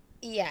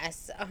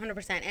 Yes,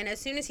 100%. And as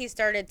soon as he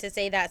started to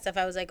say that stuff,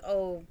 I was like,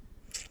 oh,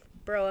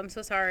 bro, I'm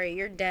so sorry.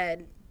 You're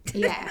dead.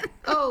 Yeah.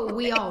 Oh,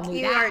 we all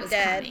knew that was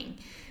coming.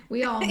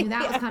 We all knew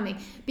that was coming.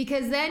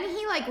 Because then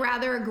he, like,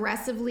 rather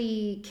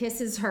aggressively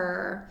kisses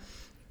her.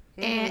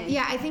 And,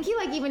 I think he,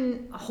 like,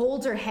 even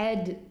holds her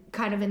head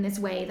kind of in this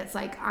way that's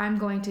like, I'm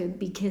going to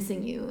be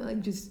kissing you.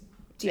 Like, just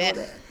deal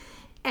with it.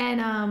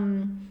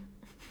 And,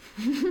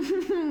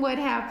 what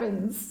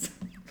happens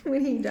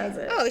when he does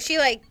it? Oh, she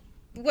like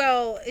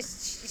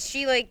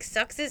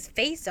sucks his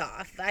face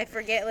off. I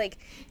forget, like,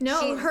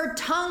 no, her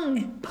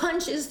tongue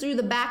punches through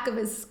the back of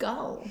his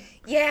skull.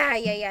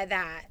 Yeah,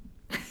 that.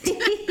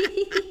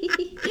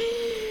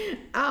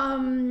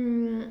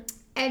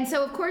 And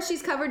so of course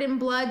she's covered in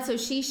blood, so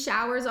she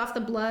showers off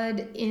the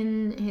blood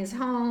in his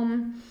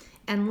home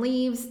and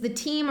leaves. The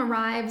team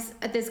arrives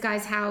at this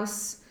guy's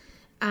house.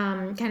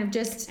 Kind of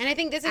just and I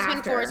think this is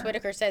when Forrest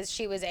Whitaker says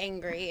she was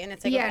angry, and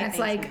it's like, okay, it's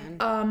thanks, like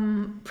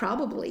man.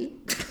 Probably.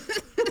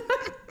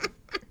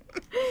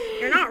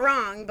 You're not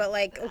wrong, but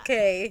like,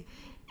 okay.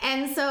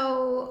 And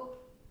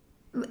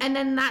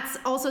then that's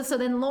also, so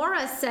then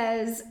Laura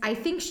says, I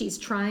think she's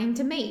trying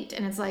to mate,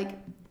 and it's like,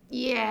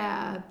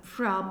 yeah,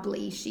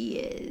 probably she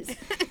is.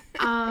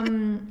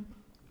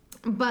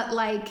 But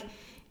like,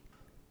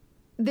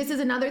 this is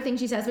another thing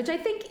she says, which I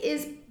think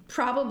is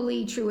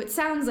probably true. It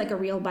sounds like a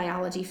real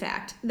biology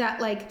fact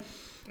that like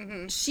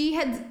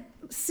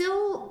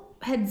Syl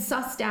had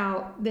sussed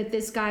out that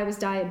this guy was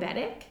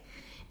diabetic.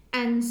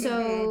 And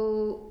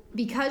so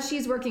because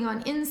she's working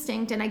on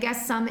instinct, and I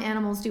guess some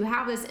animals do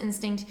have this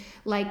instinct,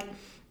 like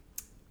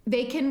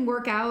they can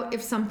work out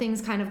if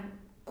something's kind of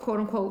quote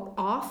unquote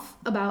off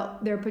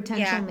about their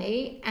potential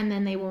mate, and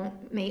then they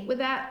won't mate with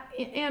that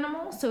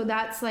animal. So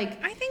that's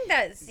like, I think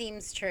that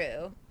seems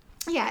true.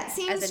 Yeah, it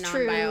seems as a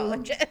true.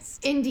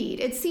 non-biologist. Indeed,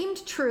 it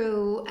seemed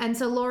true. And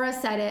so Laura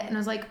said it, and I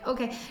was like,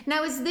 okay.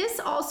 Now, is this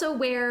also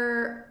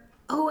where?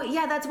 Oh,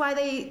 yeah, that's why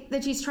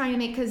that she's trying to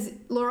make, because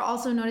Laura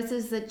also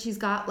notices that she's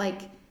got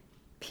like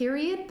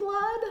period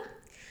blood.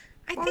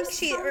 I think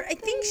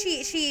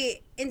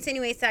she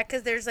insinuates that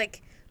because there's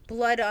like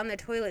blood on the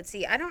toilet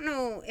seat. I don't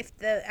know if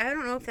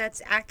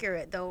that's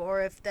accurate though,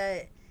 or if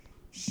it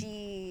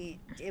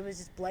was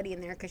just bloody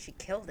in there because she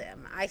killed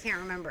him. I can't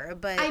remember,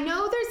 but I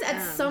know there's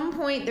at some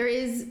point there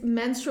is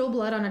menstrual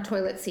blood on a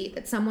toilet seat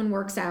that someone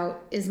works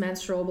out is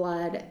menstrual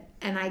blood,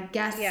 and I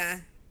guess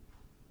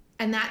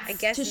and that's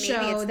to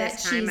show that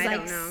she's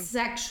like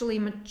sexually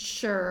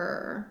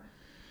mature.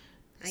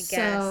 I guess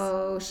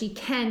so she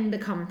can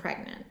become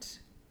pregnant.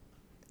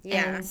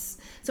 Yeah. And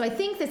so I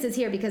think this is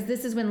here because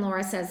this is when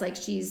Laura says like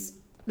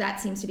that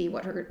seems to be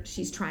what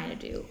she's trying to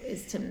do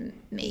is to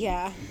mate.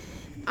 Yeah.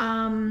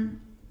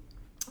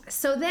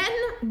 So then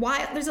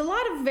there's a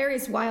lot of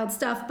various wild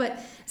stuff, but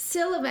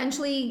Syl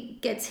eventually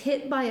gets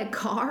hit by a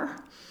car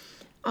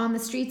on the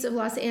streets of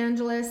Los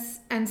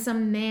Angeles, and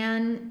some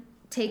man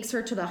takes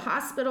her to the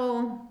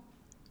hospital.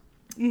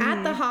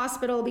 At the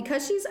hospital,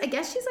 because I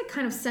guess she's like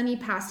kind of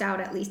semi-passed out,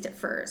 at least at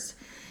first.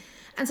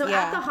 And so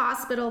at the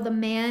hospital, the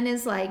man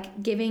is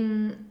like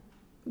giving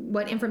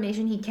what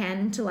information he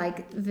can to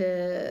like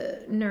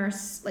the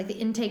nurse, like the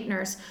intake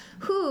nurse,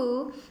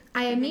 who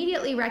I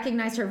immediately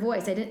recognized her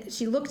voice.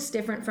 She looks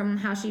different from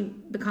how she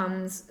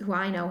becomes who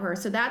I know her.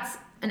 So that's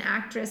an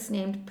actress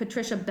named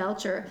Patricia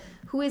Belcher,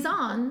 who is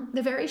on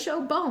the very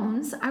show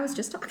Bones I was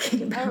just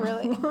talking about. Oh,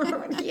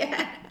 really?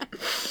 Yeah.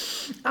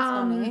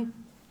 Funny.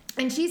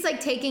 And she's like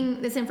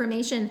taking this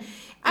information.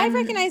 I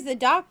recognize the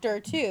doctor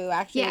too,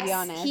 actually, to be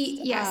honest.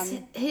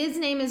 His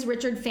name is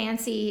Richard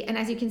Fancy, and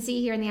as you can see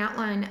here in the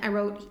outline, I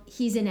wrote,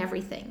 he's in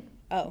everything.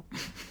 Oh.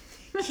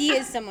 He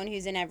is someone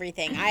who's in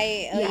everything.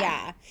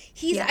 I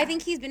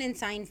think he's been in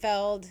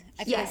Seinfeld.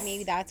 I feel like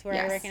maybe that's where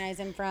I recognize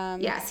him from.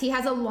 Yes, he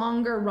has a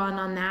longer run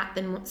on that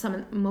than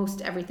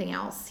most everything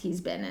else he's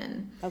been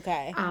in.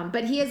 Okay.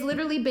 But he has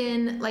literally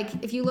been,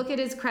 like, if you look at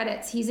his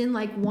credits, he's in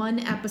like one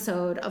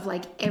episode of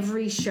like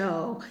every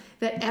show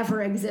that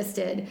ever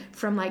existed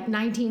from like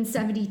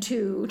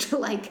 1972 to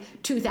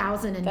like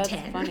 2010. That's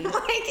funny. Like,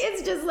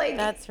 it's just like...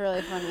 That's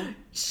really funny.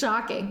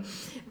 Shocking.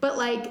 But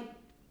like...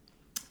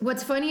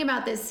 What's funny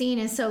about this scene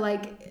is so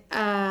like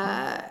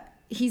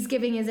he's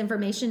giving his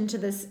information to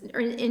this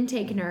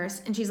intake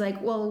nurse, and she's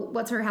like, well,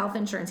 what's her health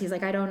insurance? He's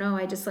like, I don't know.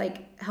 I just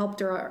like helped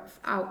her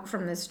out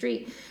from the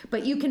street,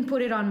 but you can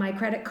put it on my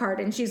credit card.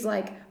 And she's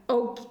like,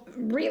 oh,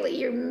 really?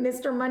 Your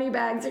Mr.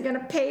 Moneybags are going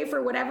to pay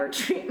for whatever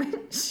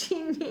treatment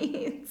she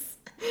needs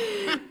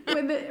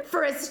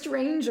for a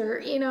stranger,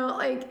 you know,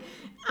 like,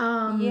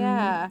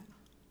 yeah.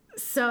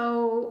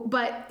 So,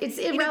 but it's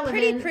irrelevant.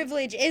 Pretty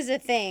privilege is a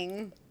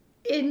thing.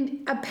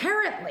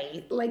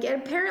 Apparently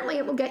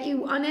it will get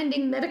you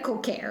unending medical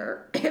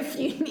care if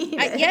you need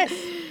it. Yes.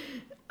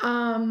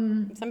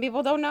 Some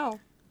people don't know.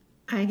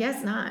 I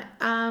guess not.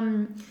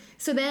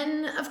 So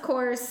then, of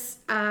course,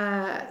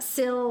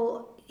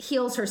 Syl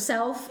heals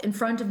herself in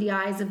front of the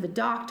eyes of the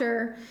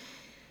doctor.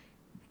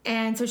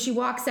 And so she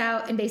walks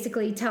out and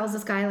basically tells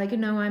this guy, like,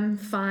 no, I'm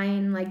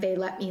fine. Like, they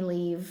let me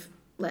leave.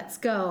 Let's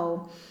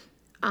go.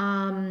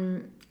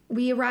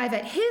 We arrive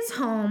at his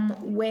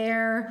home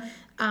where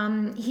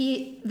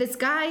this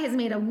guy has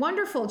made a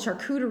wonderful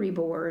charcuterie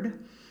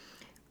board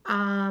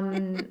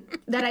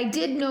that I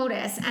did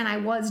notice and I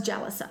was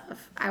jealous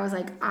of. I was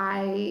like,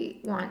 I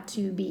want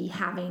to be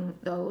having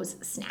those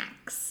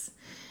snacks.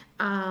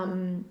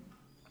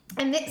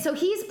 So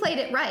he's played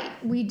it right.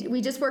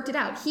 We just worked it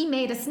out. He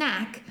made a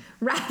snack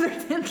rather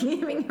than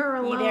leaving her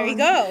alone. There you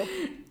go.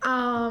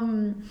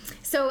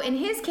 So in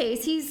his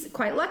case, he's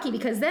quite lucky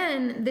because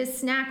then this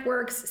snack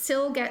works.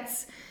 Syl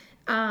gets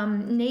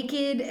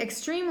naked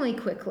extremely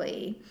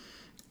quickly.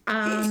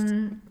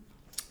 And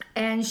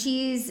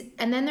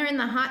then they're in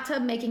the hot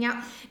tub making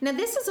out. Now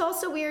this is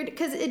also weird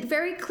because it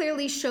very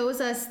clearly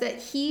shows us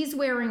that he's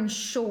wearing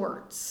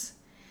shorts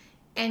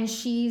and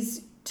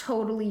she's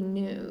totally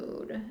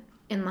nude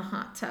in the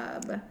hot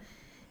tub.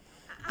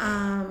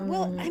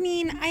 Well, I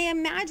mean, I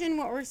imagine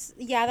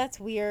that's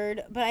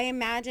weird, but I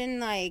imagine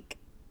like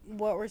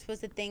what we're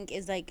supposed to think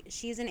is like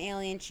she's an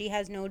alien, she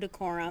has no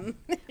decorum.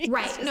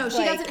 Right. No,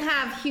 she doesn't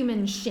have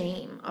human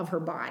shame of her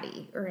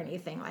body or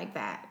anything like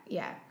that.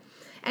 Yeah.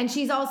 And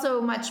she's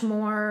also much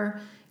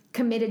more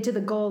committed to the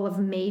goal of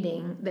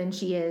mating than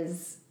she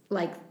is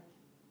like,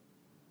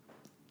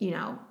 you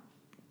know,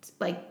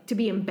 like to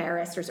be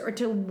embarrassed or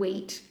to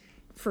wait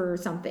for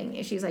something.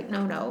 And she's like,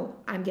 no,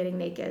 I'm getting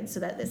naked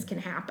so that this can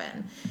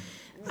happen.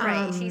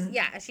 Right.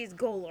 She's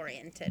goal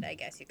oriented, I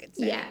guess you could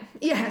say. Yeah.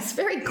 Yes,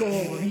 very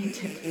goal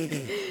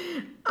oriented.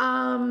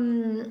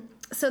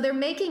 So they're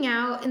making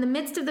out. In the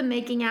midst of the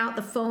making out,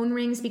 the phone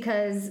rings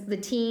because the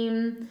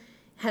team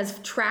has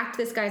tracked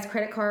this guy's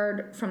credit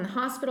card from the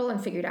hospital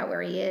and figured out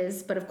where he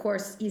is. But of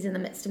course, he's in the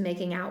midst of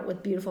making out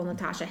with beautiful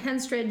Natasha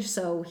Henstridge,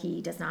 so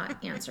he does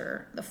not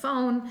answer the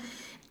phone.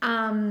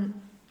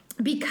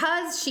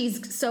 Because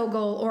she's so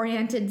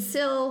goal-oriented,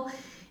 Sil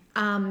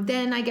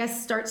then I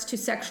guess starts to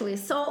sexually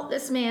assault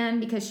this man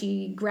because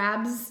she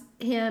grabs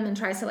him and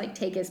tries to like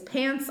take his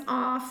pants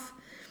off,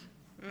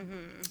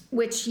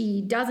 which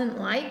he doesn't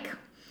like.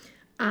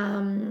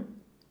 And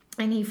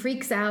he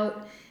freaks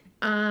out.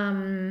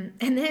 And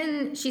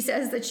then she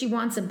says that she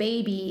wants a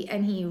baby,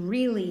 and he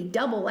really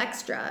double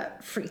extra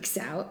freaks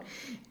out.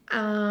 You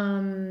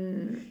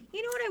know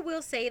what I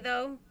will say,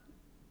 though?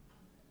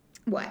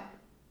 What?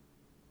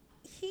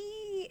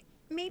 He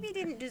maybe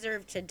didn't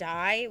deserve to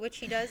die, which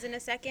he does in a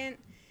second,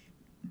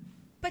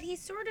 but he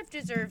sort of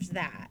deserves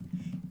that,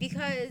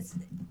 because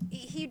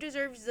he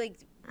deserves, like,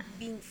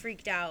 being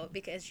freaked out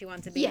because she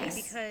wants a baby.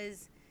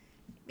 Yes.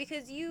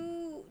 Because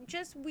you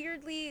just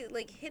weirdly,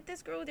 like, hit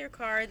this girl with your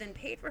car, then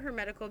paid for her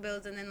medical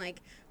bills, and then,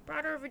 like,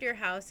 brought her over to your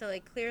house to,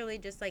 like, clearly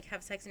just, like,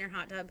 have sex in your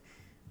hot tub.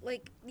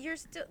 Like, you're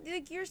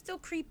still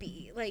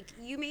creepy. Like,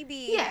 you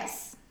maybe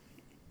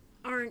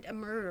aren't a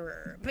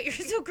murderer, but you're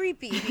still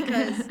creepy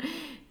because,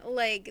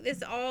 like,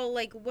 this all,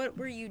 like, what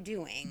were you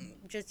doing?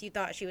 Just you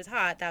thought she was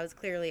hot. That was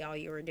clearly all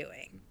you were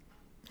doing.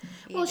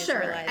 Well,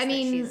 sure. I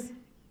mean,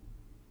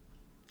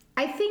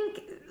 I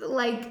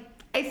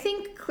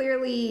think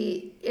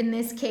clearly in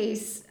this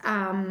case,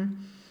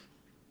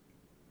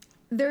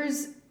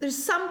 there's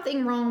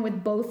something wrong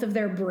with both of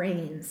their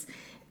brains,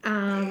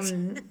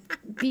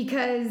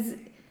 because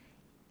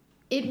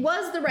it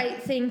was the right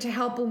thing to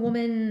help a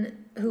woman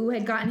who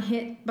had gotten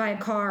hit by a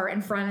car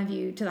in front of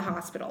you to the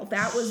hospital.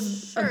 That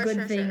was a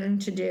good thing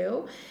to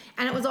do,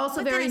 and it was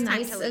also very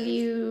nice of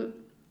you.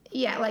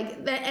 Yeah,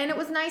 like that, and it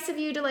was nice of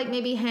you to like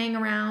maybe hang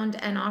around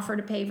and offer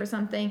to pay for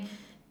something.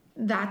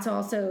 That's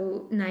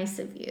also nice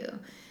of you.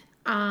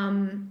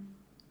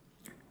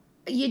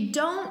 You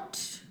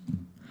don't,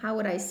 how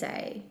would I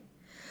say?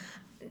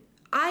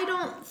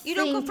 You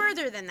don't go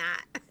further than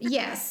that.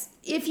 Yes.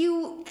 If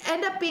you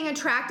end up being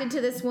attracted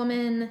to this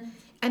woman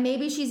and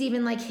maybe she's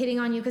even like hitting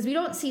on you, because we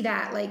don't see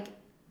that, like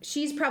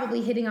she's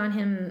probably hitting on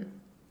him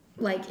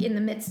like in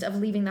the midst of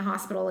leaving the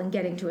hospital and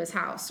getting to his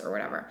house or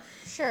whatever.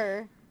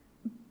 Sure.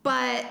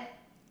 But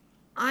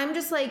I'm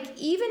just like,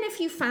 even if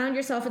you found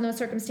yourself in those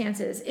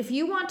circumstances, if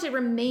you want to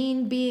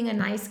remain being a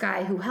nice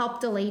guy who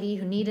helped a lady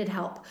who needed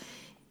help,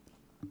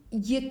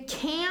 you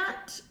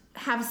can't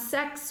have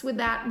sex with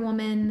that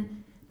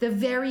woman the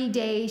very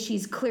day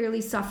she's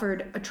clearly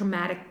suffered a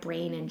traumatic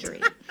brain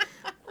injury.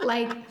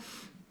 Like,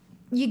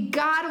 you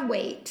gotta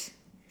wait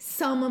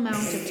some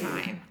amount of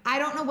time. I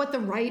don't know what the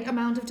right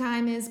amount of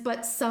time is,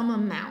 but some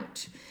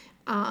amount.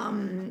 I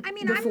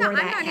mean, I'm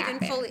not even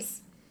fully...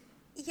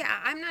 Yeah,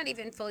 I'm not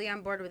even fully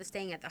on board with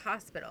staying at the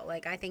hospital.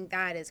 Like, I think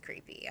that is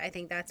creepy. I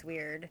think that's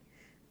weird.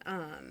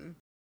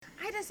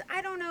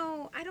 I don't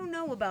know. I don't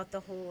know about the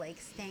whole, like,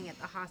 staying at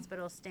the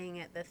hospital, staying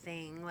at the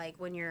thing, like,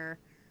 when you're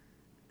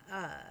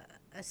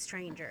a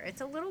stranger.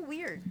 It's a little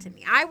weird to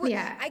me.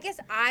 I guess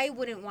I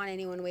wouldn't want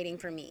anyone waiting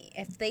for me.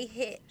 If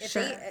they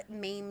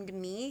maimed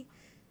me,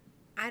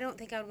 I don't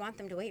think I would want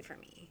them to wait for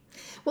me.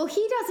 Well,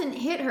 he doesn't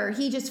hit her.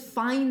 He just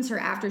finds her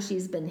after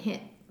she's been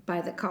hit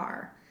by the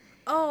car.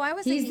 Oh, I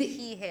was thinking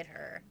he hit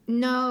her.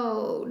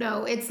 No.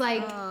 It's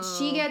like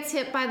she gets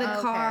hit by the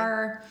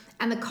car,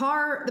 and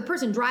the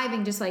person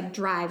driving just like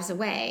drives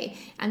away.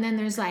 And then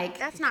there's like...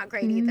 That's not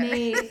great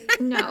either.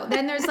 No.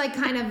 Then there's like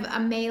kind of a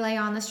melee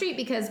on the street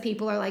because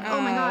people are like, oh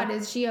my God,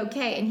 is she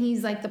okay? And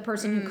he's like the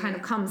person who kind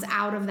of comes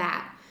out of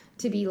that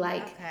to be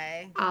like,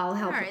 I'll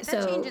help. All right,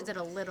 that changes it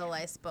a little,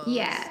 I suppose.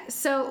 Yeah.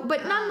 So,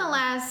 but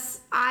nonetheless,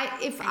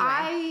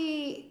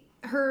 I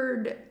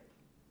heard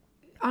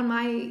on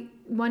my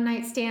one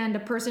night stand a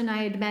person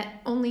I had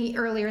met only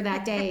earlier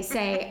that day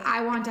say,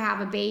 I want to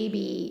have a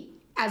baby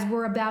as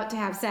we're about to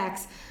have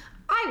sex,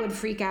 I would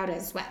freak out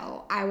as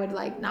well. I would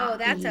like not. Oh,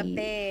 that's a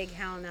big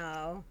hell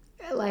no.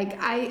 Like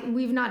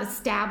we've not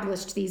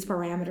established these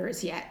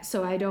parameters yet,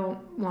 so I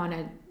don't want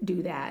to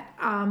do that.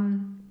 But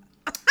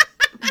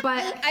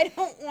I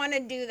don't want to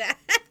do that.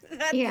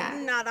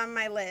 That's not on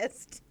my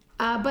list.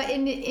 But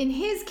in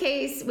his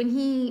case, when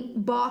he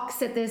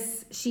balks at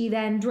this, she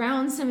then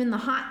drowns him in the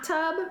hot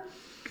tub.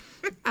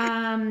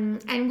 And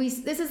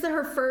this is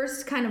her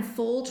first kind of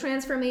full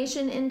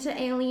transformation into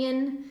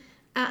alien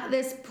at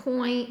this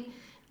point.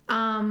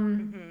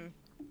 And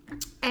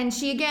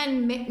she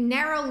again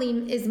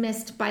narrowly is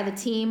missed by the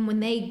team. When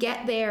they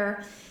get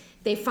there,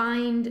 they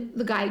find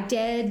the guy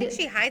dead. I think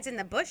she hides in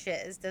the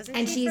bushes, doesn't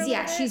she?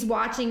 And she's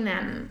watching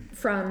them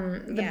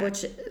from the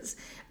bushes.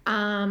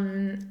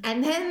 And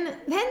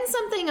then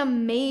something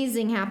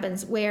amazing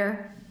happens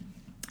where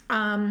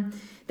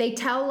they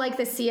tell like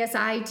the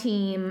CSI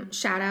team,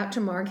 shout out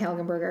to Mark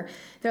Helgenberger,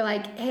 they're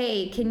like,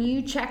 hey, can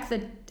you check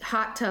the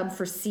hot tub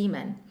for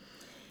semen?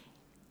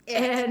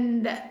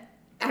 And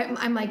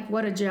I'm like,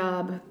 what a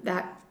job,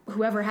 that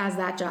whoever has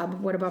that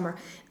job, what a bummer.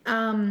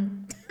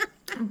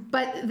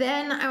 But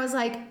then I was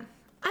like,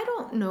 I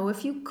don't know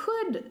if you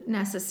could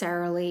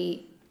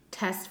necessarily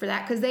test for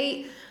that, because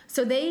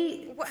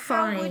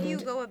How would you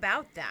go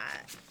about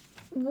that?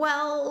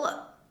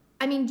 Well,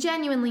 I mean,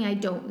 genuinely, I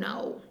don't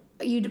know.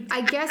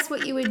 I guess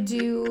what you would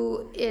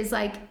do is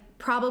like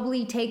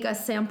probably take a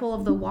sample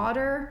of the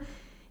water,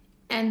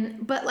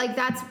 but like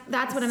that's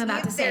what I'm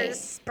about to say. There's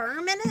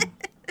sperm in it?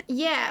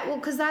 Yeah, well,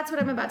 because that's what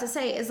I'm about to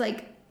say is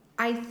like,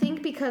 I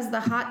think because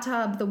the hot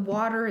tub, the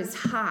water is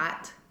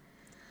hot.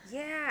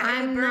 Yeah,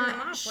 it would burn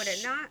them off, would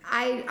it not?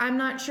 I'm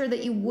not sure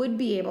that you would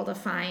be able to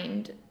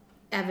find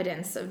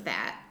evidence of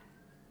that.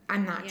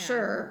 I'm not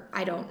sure.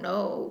 I don't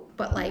know,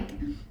 but like,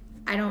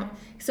 I don't.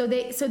 So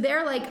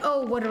they're like,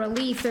 oh, what a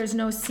relief! There's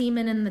no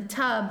semen in the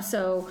tub,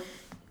 so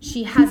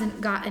she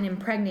hasn't gotten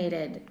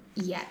impregnated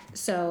yet.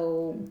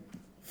 So,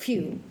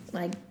 phew,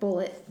 like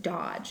bullet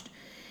dodged.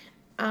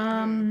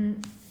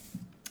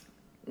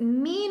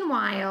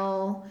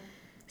 Meanwhile,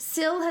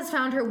 Syl has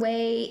found her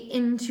way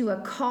into a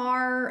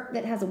car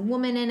that has a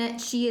woman in it.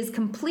 She is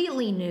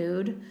completely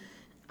nude.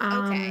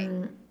 Okay.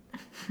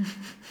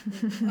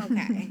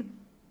 Okay.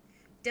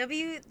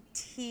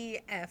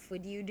 WTF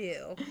would you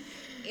do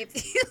if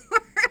you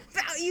were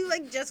you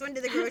like just went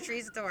to the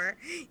grocery store,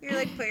 you're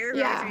like put your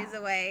groceries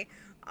away,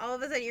 all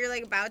of a sudden you're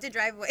like about to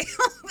drive away,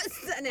 all of a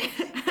sudden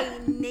a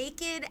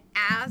naked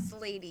ass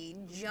lady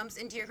jumps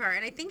into your car,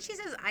 and I think she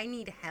says, I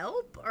need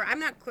help, or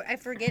I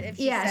forget if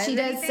she says she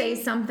does anything. say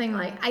something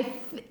like,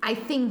 I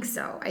think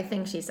so. I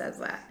think she says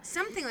that.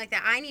 Something like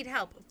that. I need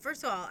help.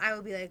 First of all, I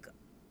would be like,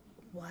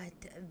 what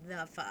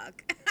the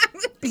fuck? I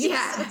would be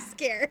so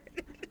scared.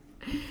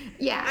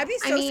 Yeah. I'd be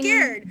so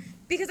scared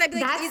because I'd be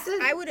like, I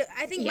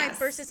think my yes.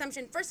 first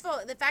assumption, first of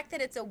all, the fact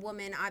that it's a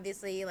woman,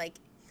 obviously, like,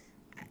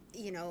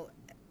 you know,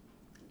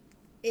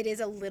 it is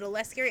a little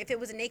less scary. If it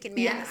was a naked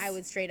man, yes. I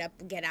would straight up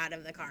get out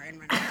of the car and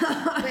run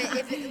away.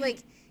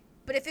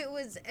 But if it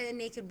was a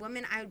naked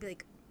woman, I would be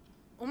like,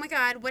 oh my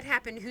God, what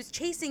happened? Who's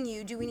chasing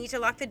you? Do we need to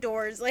lock the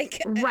doors? Like,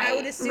 I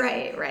would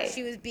assume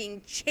she was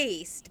being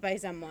chased by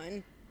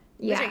someone,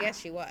 which I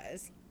guess she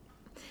was.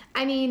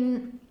 I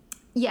mean,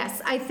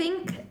 yes, I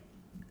think,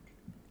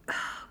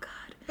 oh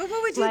God. But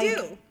what would you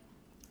do?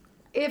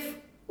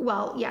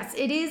 Yes,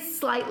 it is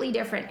slightly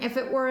different. If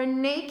it were a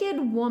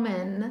naked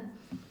woman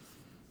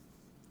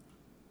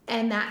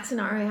and that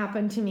scenario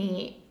happened to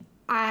me,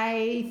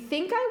 I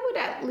think I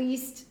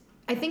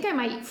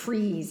might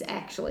freeze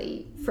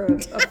actually for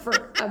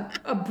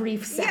a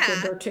brief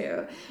second or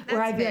two,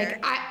 where I'd be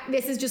like,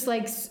 this is just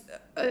like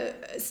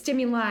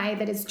stimuli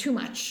that is too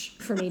much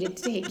for me to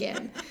take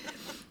in.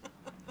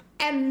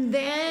 And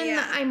then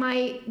I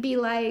might be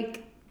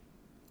like,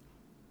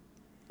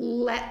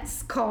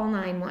 let's call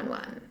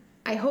 911.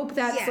 I hope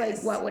that's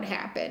like what would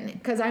happen.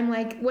 Because I'm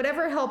like,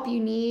 whatever help you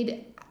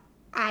need,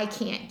 I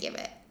can't give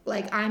it.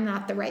 Like, I'm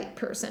not the right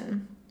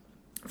person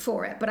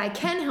for it. But I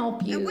can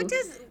help you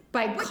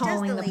by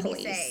calling the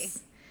police. Say?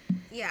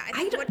 Yeah, I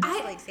think what does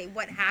the lady say?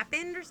 What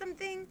happened or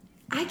something?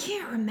 I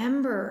can't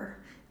remember.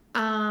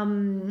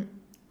 But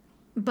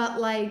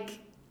like,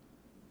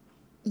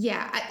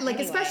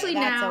 especially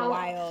now. That's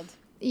wild.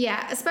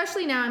 Yeah,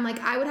 especially now, I'm like,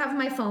 I would have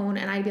my phone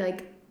and I'd be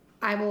like,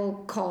 I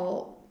will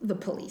call the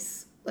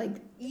police. Like,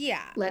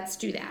 let's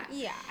do that.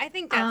 Yeah, I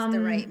think that's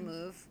the right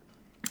move.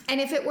 And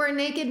if it were a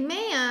naked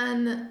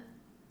man,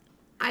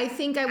 I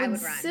think I would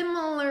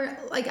similar.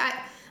 Like,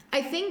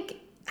 I think.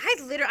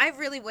 I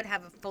really would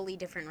have a fully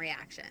different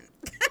reaction.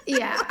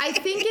 Yeah, I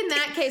think in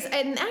that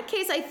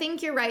case, I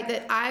think you're right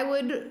that I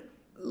would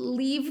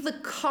leave the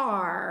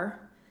car.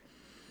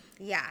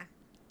 Yeah.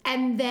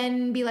 And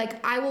then be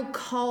like, I will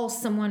call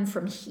someone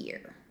from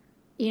here.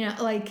 You know,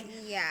 like.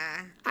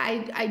 Yeah.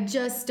 I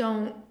just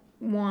don't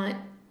want.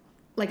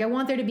 Like, I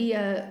want there to be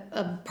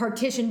a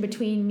partition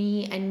between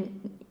me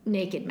and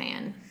naked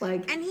man.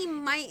 Like. And he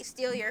might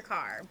steal your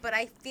car, but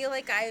I feel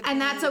like And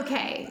that's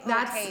okay.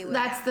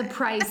 That's the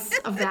price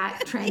of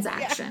that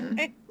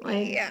transaction.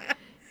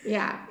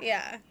 Yeah.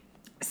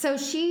 So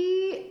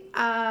she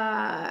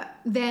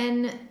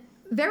then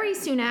very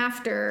soon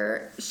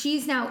after,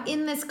 she's now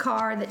in this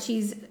car that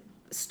she's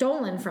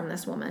stolen from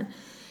this woman.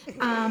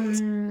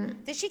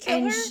 Did she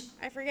kill her?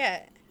 I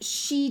forget.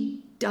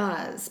 She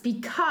does,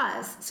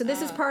 because, so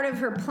this is part of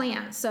her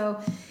plan.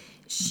 So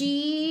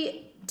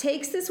she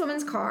takes this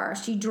woman's car,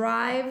 she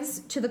drives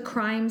to the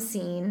crime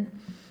scene,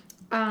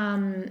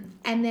 and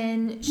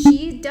then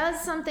she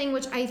does something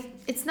which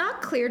it's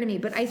not clear to me,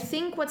 but I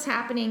think what's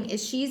happening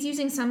is she's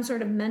using some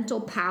sort of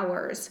mental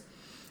powers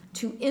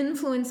to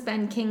influence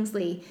Ben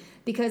Kingsley,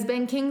 because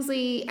Ben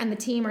Kingsley and the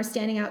team are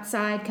standing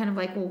outside kind of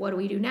like, well, what do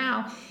we do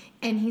now?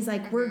 And he's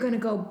like, we're going to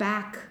go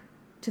back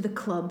to the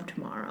club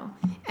tomorrow.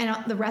 And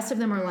the rest of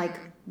them are like,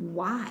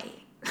 why?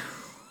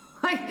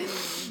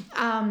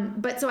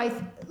 But so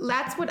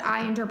that's what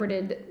I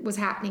interpreted was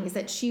happening, is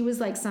that she was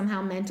like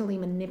somehow mentally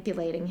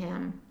manipulating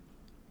him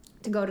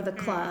to go to the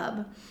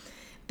club,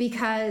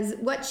 because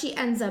what she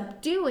ends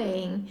up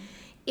doing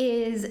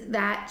is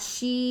that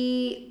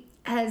she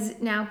has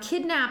now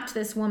kidnapped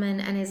this woman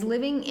and is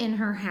living in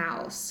her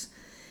house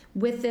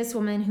with this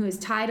woman who is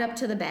tied up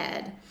to the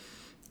bed.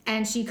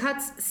 And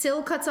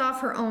Syl cuts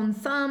off her own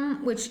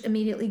thumb, which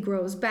immediately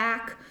grows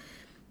back.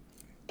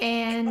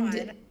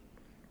 And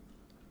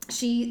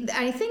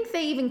I think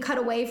they even cut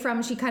away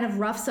from, she kind of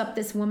roughs up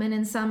this woman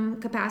in some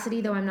capacity,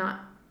 though I'm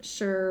not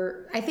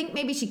sure. I think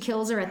maybe she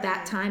kills her at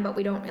that time, but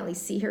we don't really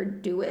see her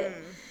do it.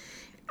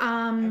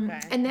 And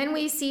then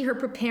we see her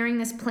preparing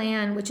this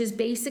plan, which is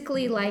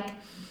basically like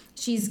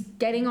she's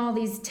getting all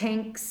these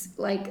tanks,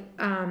 like,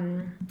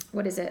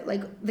 what is it?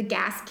 Like the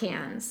gas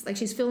cans. Like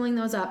she's filling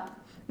those up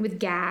with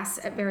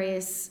gas at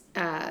various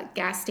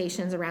gas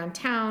stations around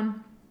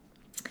town.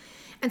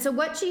 And so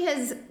what she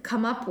has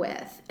come up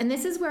with, and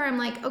this is where I'm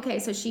like, okay,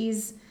 so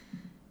she's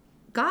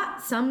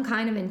got some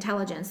kind of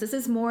intelligence. This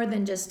is more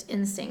than just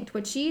instinct.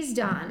 What she's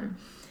done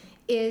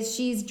is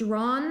she's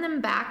drawn them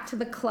back to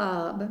the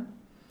club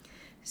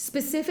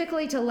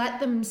specifically to let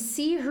them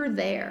see her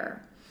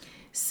there,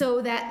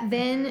 so that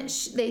then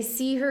they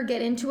see her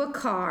get into a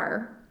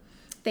car.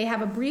 They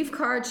have a brief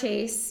car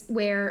chase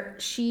where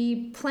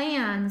she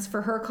plans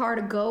for her car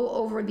to go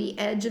over the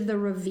edge of the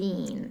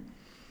ravine.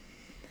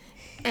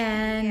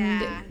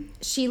 And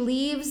she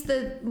leaves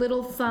the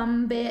little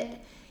thumb bit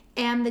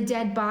and the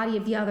dead body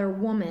of the other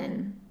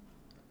woman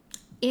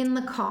in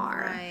the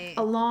car,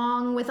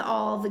 along with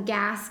all the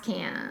gas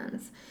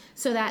cans,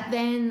 so that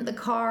then the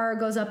car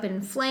goes up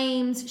in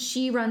flames.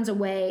 She runs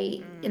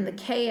away in the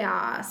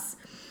chaos.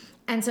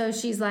 And so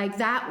she's like,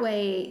 that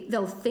way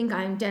they'll think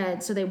I'm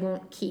dead, so they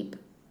won't keep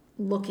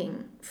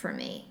looking for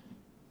me.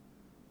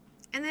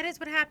 And that is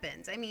what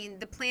happens. I mean,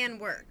 the plan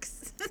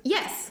works.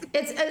 Yes,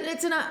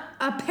 it's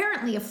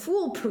apparently a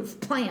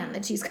foolproof plan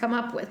that she's come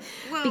up with.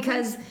 Well,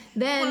 because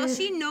then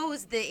she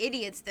knows the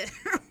idiots that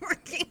are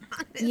working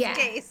on this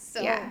case.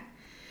 So. Yeah.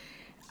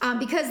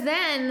 Because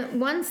then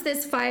once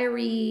this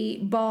fiery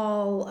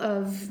ball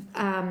of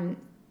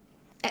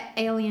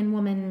alien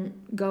woman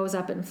goes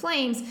up in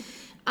flames,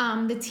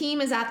 the team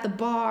is at the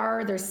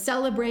bar. They're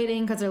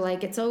celebrating because they're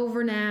like, it's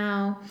over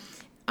now.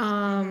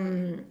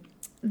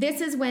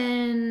 This is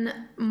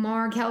when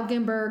Marg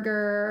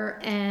Helgenberger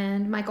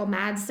and Michael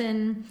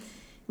Madsen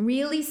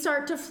really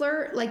start to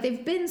flirt. Like,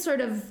 they've been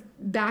sort of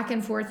back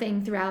and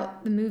forthing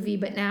throughout the movie,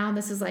 but now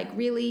this is like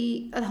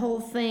really a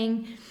whole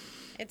thing.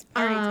 It's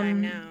party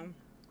time now.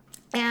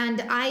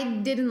 And I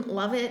didn't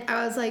love it.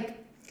 I was like,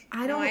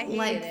 I don't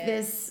like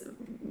this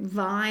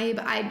vibe.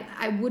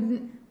 I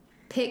wouldn't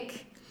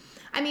pick.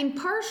 I mean,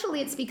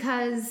 partially it's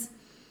because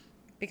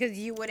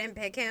you wouldn't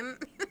pick him.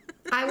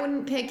 I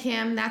wouldn't pick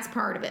him. That's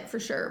part of it for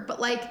sure. But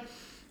like,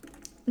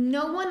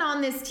 no one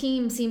on this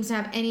team seems to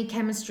have any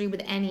chemistry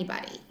with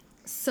anybody.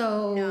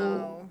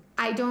 So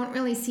I don't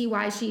really see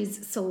why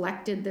she's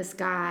selected this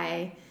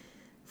guy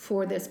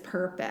for this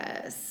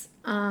purpose.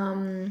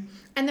 And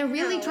they're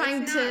really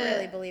trying it's to. Not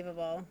really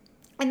believable.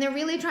 And they're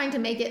really trying to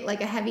make it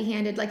like a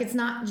heavy-handed. Like, it's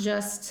not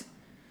just.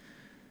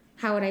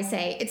 How would I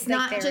say? It's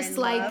like not just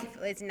like love.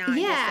 It's not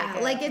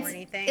just like a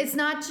horny thing. It's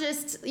not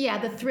just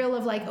the thrill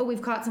of like, oh,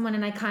 we've caught someone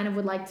and I kind of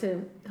would like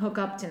to hook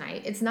up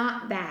tonight. It's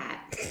not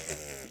that.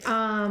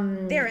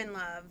 They're in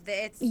love.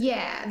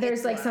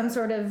 There's like some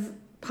sort of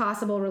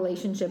possible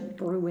relationship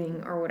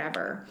brewing or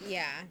whatever.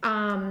 Yeah.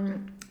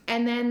 And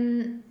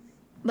then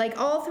like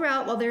all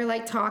throughout while they're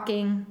like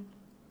talking,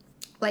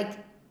 like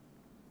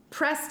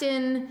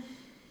Preston,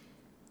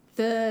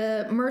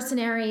 the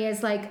mercenary,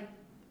 is like,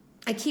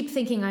 I keep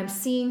thinking I'm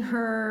seeing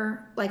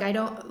her. Like,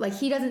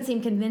 he doesn't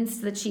seem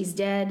convinced that she's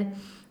dead.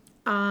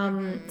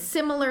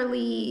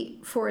 Similarly,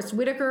 Forrest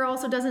Whitaker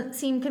also doesn't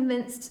seem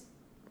convinced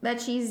that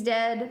she's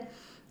dead.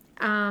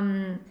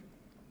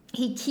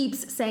 He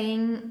keeps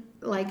saying,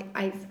 like,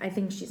 I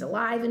think she's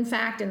alive, in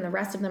fact, and the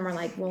rest of them are,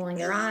 like, rolling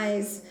their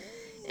eyes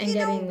and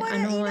getting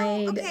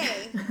annoyed.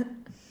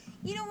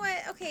 You know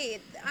what?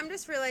 Okay, I'm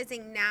just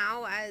realizing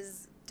now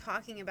as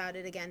talking about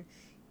it again,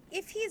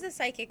 if he's a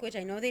psychic, which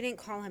I know they didn't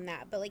call him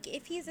that, but like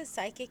if he's a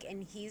psychic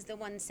and he's the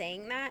one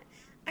saying that,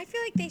 I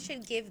feel like they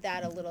should give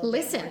that a little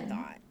bit more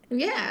thought.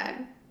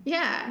 Yeah.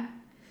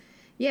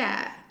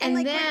 And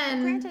like,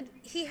 then granted,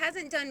 he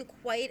hasn't done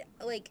quite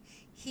like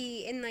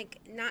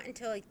not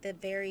until like the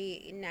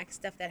very next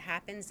stuff that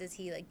happens does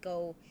he like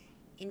go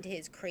into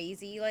his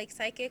crazy like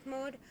psychic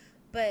mode,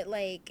 but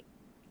like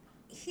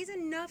he's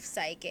enough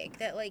psychic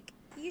that like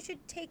you should.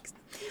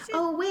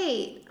 Oh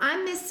wait,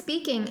 I'm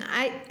misspeaking.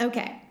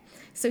 Okay.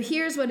 So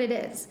here's what it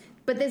is.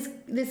 But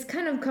this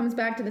kind of comes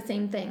back to the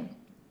same thing.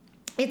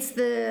 It's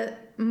the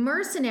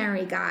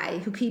mercenary guy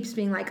who keeps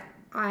being like,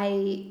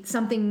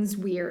 something's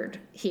weird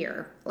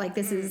here. Like,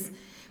 this is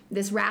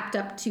this wrapped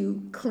up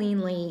too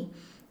cleanly.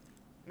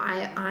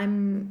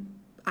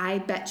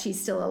 I bet she's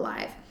still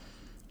alive.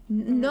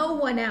 No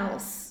one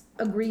else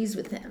agrees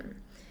with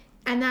him.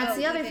 And that's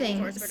the other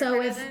thing.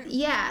 So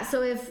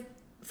if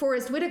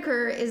Forrest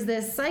Whitaker is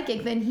this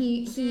psychic, then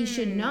he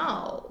should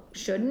know,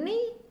 shouldn't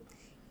he?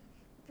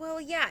 Well,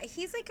 yeah,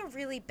 he's like a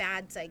really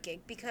bad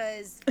psychic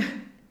because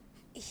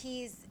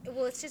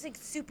it's just like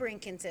super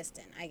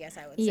inconsistent, I guess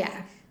I would say.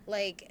 Yeah.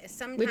 Like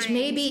sometimes, which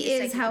maybe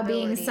his is how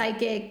being ability-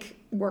 psychic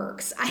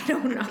works. I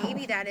don't know.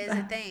 Maybe that is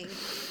a thing.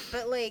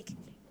 But like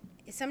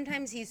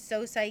sometimes he's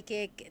so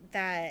psychic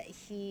that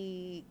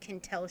he can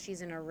tell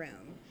she's in a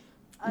room.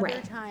 Other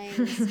Right.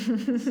 times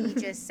he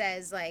just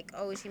says like,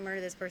 "Oh, she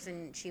murdered this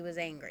person. She was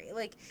angry."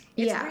 Like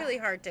it's Yeah. really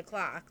hard to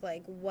clock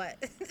like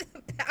what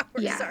powers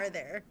Yeah. are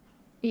there.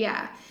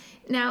 Yeah.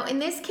 Now, in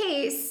this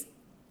case,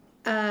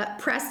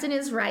 Preston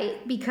is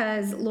right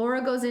because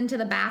Laura goes into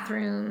the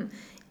bathroom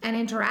and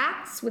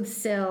interacts with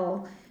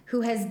Syl,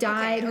 who has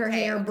dyed her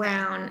hair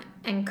brown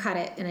and cut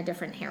it in a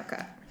different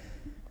haircut.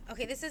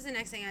 Okay, this is the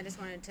next thing I just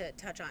wanted to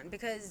touch on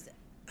because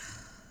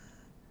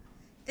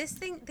this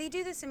thing, they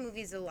do this in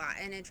movies a lot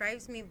and it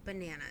drives me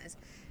bananas.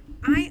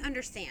 I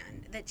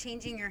understand that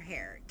changing your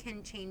hair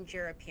can change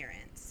your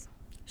appearance.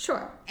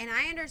 Sure. And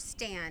I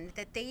understand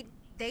that they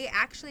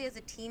actually as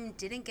a team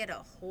didn't get a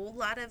whole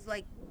lot of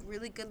like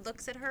really good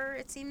looks at her,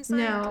 it seems like.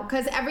 No,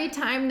 because every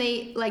time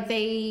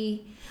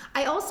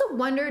I also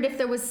wondered if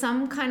there was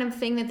some kind of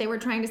thing that they were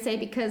trying to say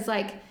because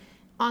like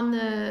on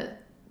the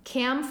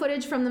cam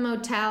footage from the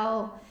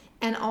motel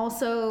and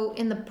also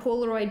in the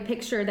Polaroid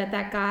picture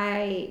that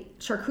guy,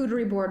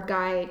 charcuterie board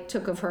guy,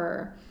 took of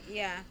her.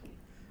 Yeah.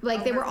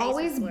 Like they her were face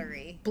was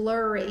always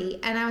blurry.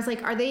 And I was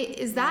like,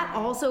 is that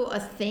also a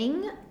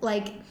thing?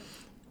 Like,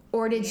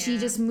 or did she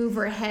just move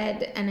her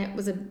head and it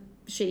was a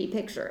shitty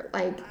picture?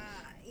 Like,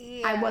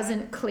 I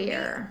wasn't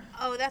clear.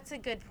 Oh, that's a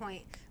good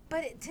point.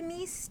 But to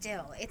me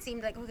still, it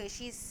seemed like, okay,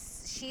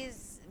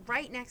 she's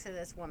right next to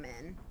this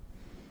woman.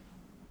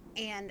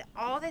 And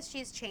all that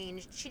she's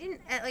changed, she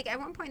didn't, like, at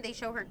one point they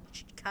show her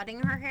cutting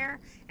her hair,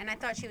 and I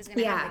thought she was going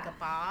to have, like, a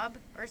bob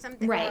or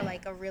something, or,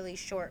 like, a really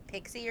short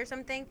pixie or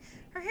something.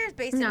 Her hair's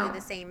basically the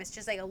same. It's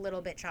just, like, a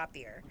little bit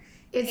choppier.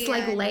 It's,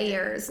 like,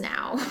 layers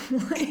now.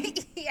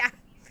 Yeah.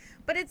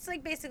 But it's,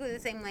 like, basically the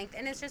same length,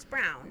 and it's just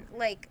brown.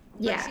 Like,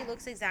 but she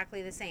looks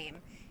exactly the same.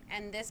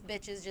 And this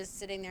bitch is just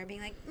sitting there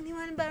being like, you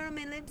want to borrow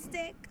my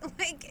lipstick?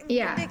 Like,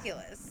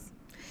 ridiculous.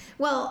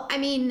 Well, I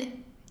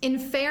mean, in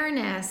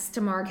fairness to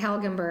Mark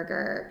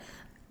Helgenberger,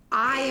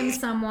 I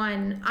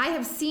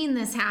have seen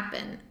this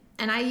happen.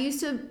 And I used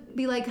to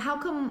be like, how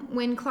come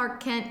when Clark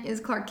Kent is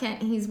Clark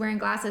Kent, he's wearing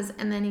glasses,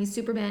 and then he's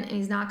Superman and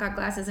he's not got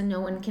glasses and no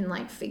one can,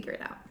 like, figure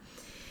it out?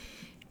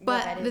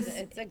 But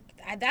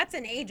that's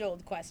an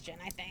age-old question,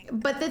 I think.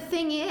 But the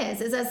thing is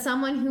as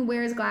someone who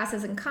wears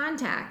glasses and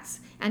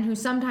contacts and who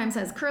sometimes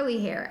has curly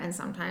hair and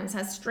sometimes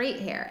has straight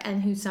hair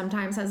and who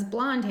sometimes has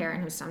blonde hair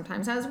and who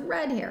sometimes has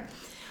red hair,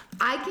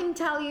 I can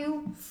tell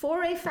you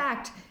for a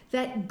fact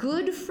that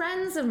good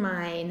friends of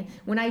mine,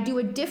 when I do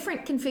a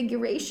different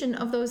configuration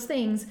of those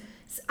things,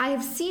 I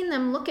have seen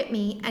them look at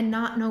me and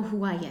not know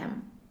who I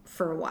am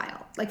for a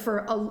while, like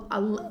for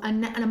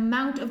an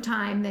amount of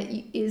time that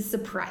is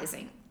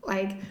surprising.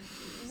 Like,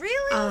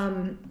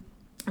 really?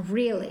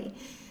 Really.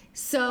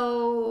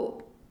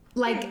 So,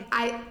 like,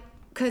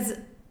 because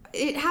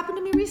it happened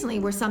to me recently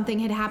where something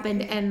had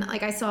happened and,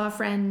 like, I saw a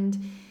friend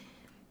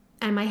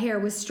and my hair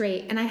was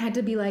straight and I had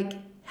to be like,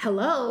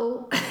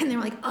 hello. And they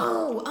were like,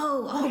 oh,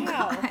 wow.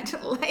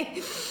 God. Like,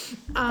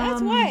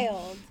 that's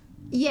wild.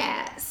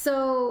 Yeah.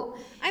 So,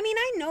 I mean,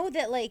 I know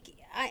that, like,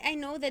 I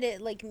know that it,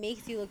 like,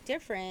 makes you look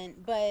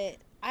different, but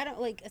I don't,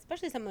 like,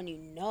 especially someone you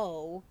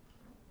know.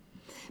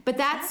 But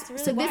that's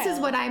really so. wild.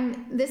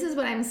 This is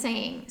what I'm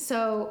saying.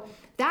 So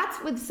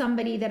that's with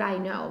somebody that I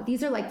know.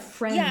 These are like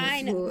friends. Yeah,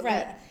 I know.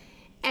 Right.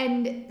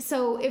 And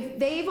so if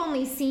they've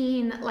only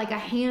seen like a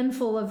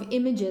handful of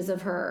images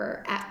of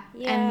her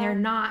and they're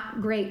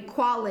not great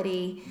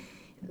quality,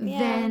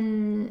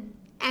 then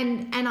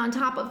and on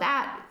top of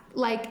that,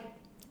 like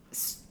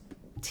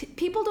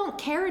people don't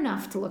care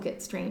enough to look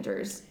at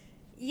strangers.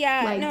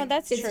 Yeah, like, no,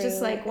 that's true. It's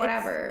just like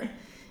whatever.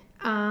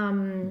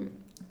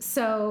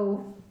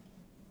 So.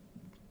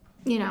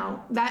 You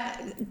know, that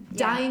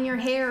dyeing your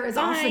hair is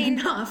often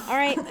enough. All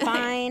right,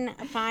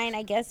 fine.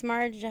 I guess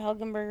Marge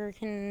Helgenberger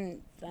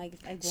can, like,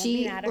 I won't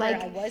be mad at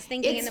her. I was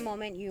thinking in the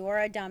moment, you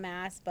are a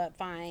dumbass, but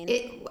fine.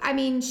 I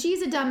mean,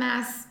 she's a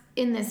dumbass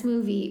in this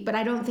movie, but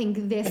I don't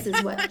think this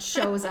is what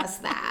shows us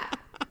that.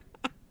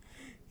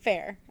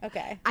 Fair,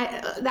 okay.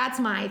 That's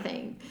my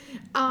thing.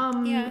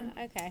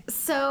 Okay.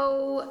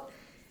 So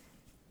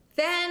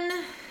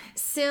then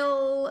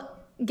Syl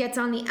gets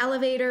on the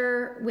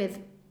elevator with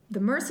the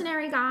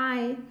mercenary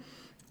guy,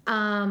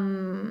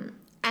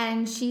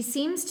 and she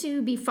seems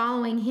to be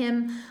following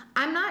him.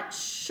 I'm not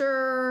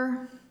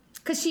sure,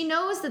 because she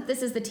knows that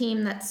this is the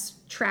team that's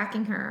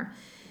tracking her.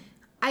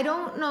 I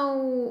don't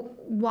know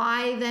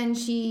why then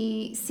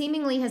she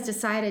seemingly has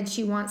decided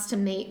she wants to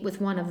mate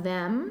with one of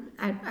them.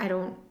 I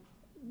don't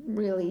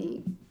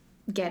really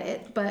get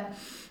it, but...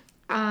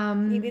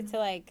 maybe to,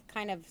 like,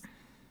 kind of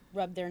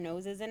rub their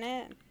noses in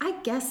it? I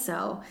guess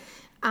so.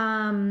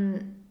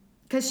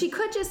 Because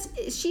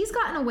she's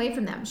gotten away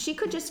from them. She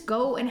could just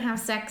go and have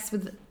sex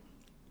with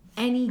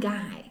any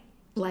guy.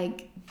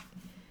 Like,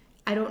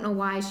 I don't know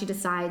why she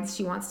decides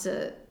she wants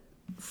to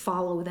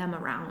follow them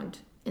around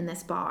in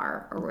this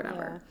bar or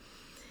whatever. Yeah.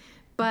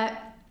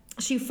 But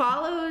she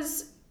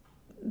follows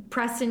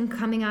Preston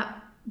coming up,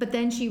 but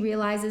then she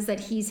realizes that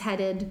he's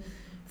headed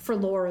for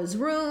Laura's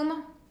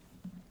room.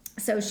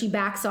 So she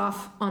backs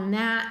off on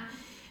that.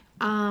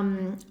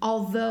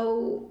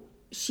 Although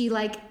she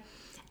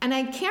and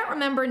I can't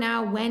remember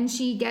now when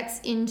she gets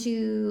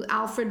into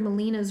Alfred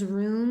Molina's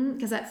room,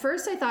 because at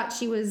first I thought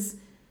she was,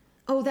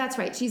 oh, that's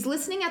right. She's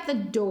listening at the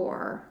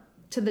door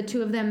to the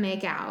two of them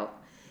make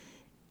out.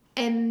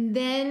 And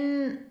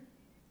then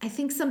I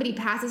think somebody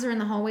passes her in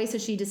the hallway, so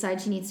she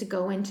decides she needs to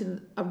go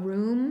into a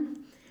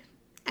room.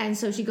 And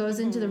so she goes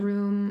into the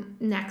room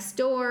next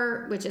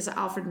door, which is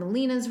Alfred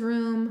Molina's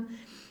room,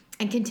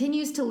 and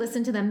continues to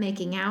listen to them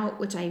making out,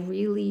 which I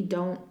really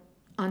don't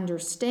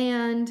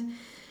understand.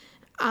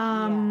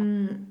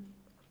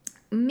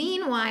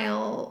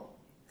 Meanwhile,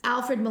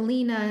 Alfred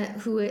Molina,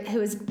 who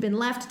has been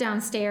left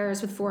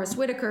downstairs with Forrest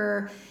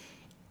Whitaker,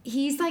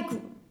 he's like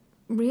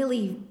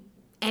really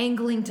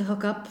angling to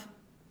hook up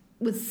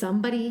with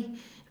somebody,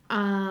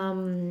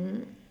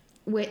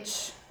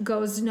 which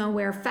goes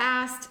nowhere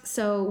fast.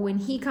 So when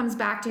he comes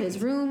back to his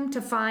room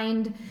to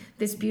find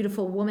this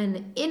beautiful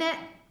woman in it,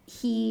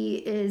 he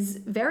is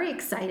very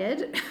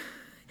excited.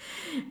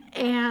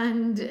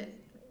 and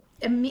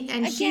she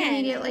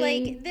immediately,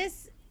 like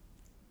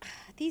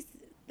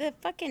the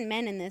fucking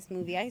men in this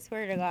movie, I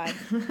swear to God,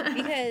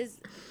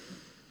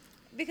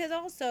 because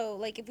also,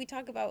 like, if we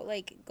talk about,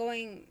 like,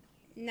 going,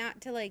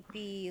 not to, like,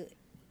 be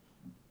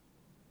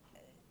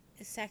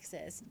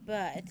sexist,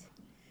 but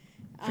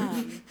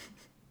I'm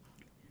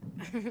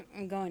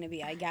going to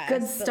be, I guess.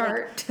 Good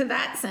start to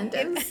that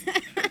sentence.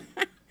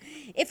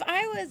 If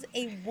I was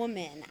a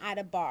woman at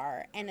a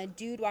bar and a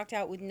dude walked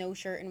out with no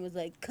shirt and was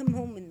like, come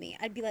home with me,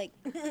 I'd be like,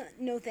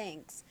 no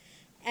thanks.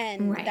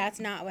 And that's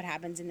not what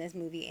happens in this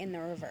movie, in the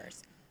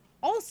reverse.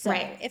 Also,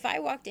 if I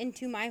walked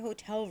into my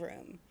hotel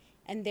room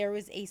and there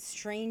was a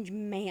strange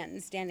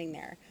man standing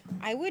there,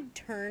 I would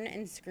turn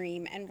and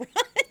scream and run.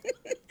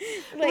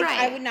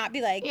 I would not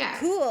be like,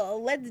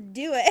 cool, let's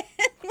do it.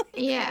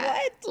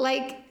 What?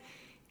 Like,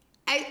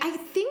 I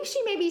think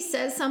she maybe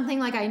says something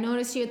like, I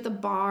noticed you at the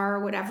bar or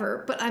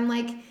whatever, but I'm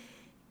like, even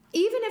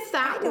if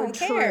that were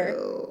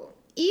true,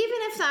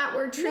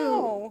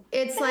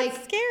 it's like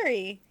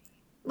scary.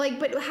 Like,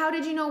 but how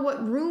did you know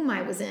what room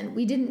I was in?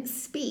 We didn't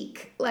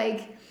speak.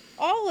 Like,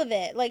 all of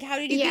it. Like, how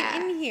did you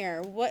get in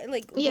here? What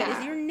is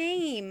your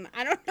name?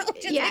 I don't know.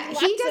 Just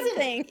lots of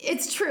things.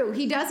 It's true.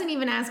 He doesn't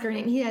even ask her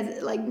name. He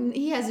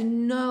has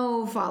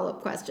no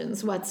follow-up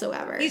questions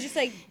whatsoever. He's just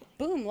like,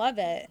 boom, love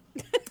it.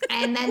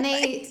 And then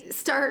they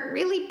start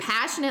really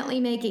passionately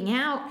making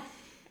out.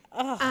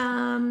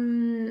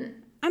 I'm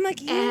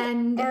like,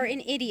 you are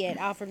an idiot,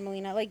 Alfred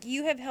Molina. Like,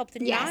 you have helped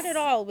not at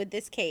all with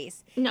this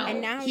case. No. And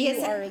now you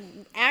are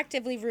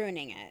actively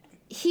ruining it.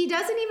 He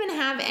doesn't even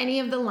have any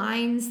of the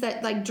lines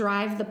that, like,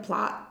 drive the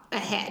plot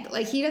ahead.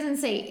 Like, he doesn't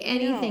say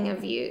anything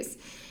of use.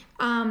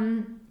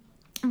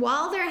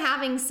 While they're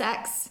having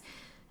sex,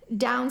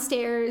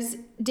 downstairs,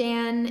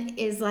 Dan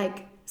is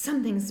like,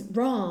 something's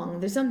wrong.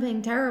 There's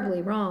something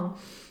terribly wrong.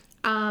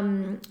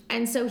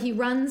 And so he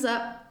runs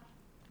up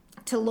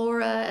to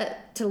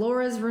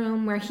Laura's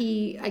room, where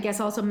he, I guess,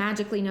 also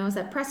magically knows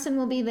that Preston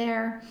will be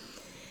there.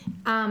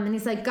 And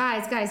he's like,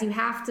 guys, you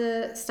have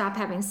to stop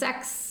having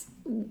sex.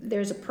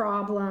 There's a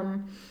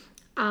problem.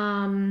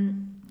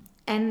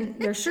 And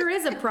there sure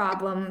is a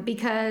problem,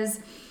 because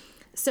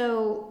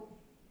so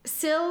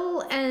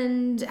Sil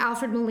and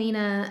Alfred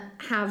Molina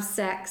have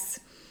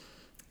sex,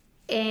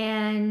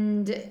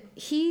 and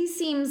he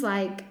seems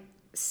like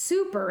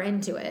super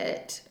into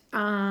it.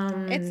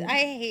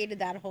 I hated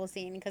that whole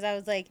scene, because I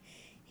was like,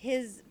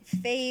 his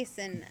face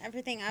and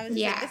everything, I was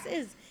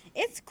like,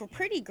 it's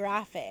pretty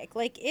graphic.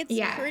 Like, it's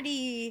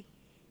pretty,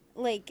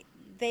 like,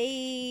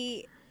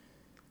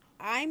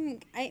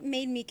 it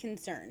made me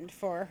concerned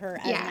for her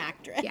as an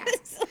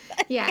actress.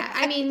 Yeah.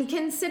 I mean,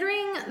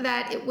 considering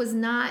that it was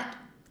not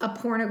a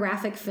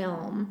pornographic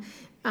film,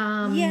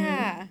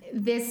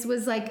 this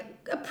was like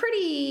a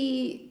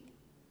pretty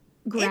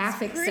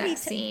graphic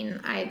sex scene,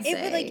 I'd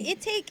say.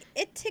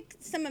 It took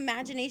some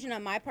imagination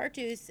on my part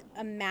to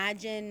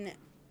imagine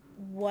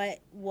what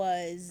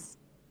was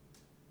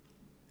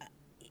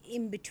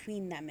in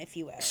between them, if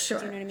you will. Sure.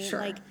 Do you know what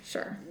I mean?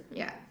 Sure.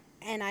 Yeah.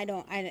 And I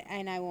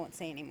won't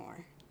say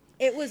anymore.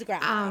 It was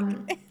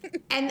graphic.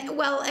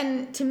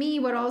 And to me,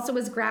 what also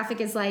was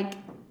graphic is, like,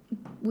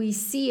 we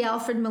see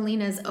Alfred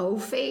Molina's O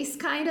face,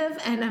 kind of,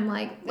 and I'm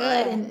like, well,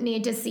 I didn't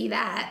need to see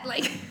that.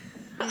 Like,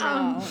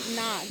 no,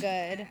 not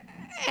good.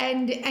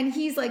 And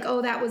he's like,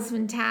 oh, that was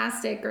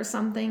fantastic, or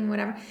something,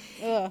 whatever.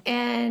 Ugh.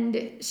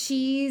 And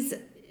she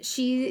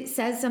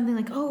says something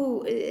like,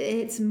 oh,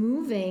 it's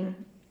moving.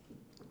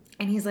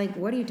 And he's like,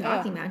 what are you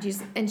talking about?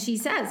 And she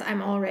says,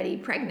 I'm already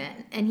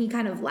pregnant. And he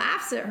kind of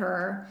laughs at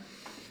her,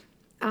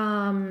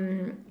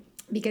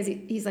 because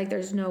he's like,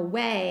 there's no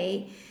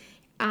way.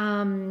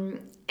 And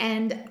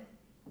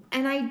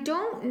And I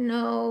don't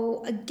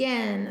know,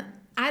 again,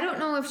 I don't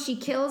know if she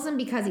kills him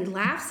because he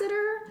laughs at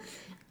her.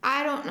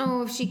 I don't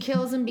know if she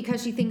kills him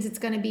because she thinks it's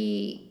going to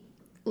be,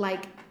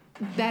 like,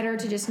 better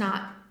to just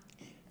not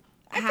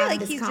I feel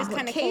like he's just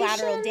kind of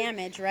collateral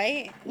damage,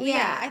 right?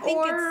 Yeah. I think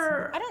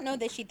I don't know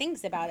that she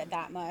thinks about it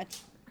that much.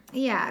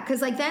 Yeah,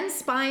 because, like, then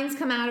spines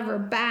come out of her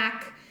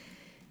back.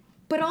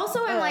 But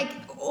also, I'm like,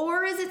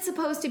 or is it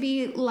supposed to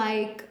be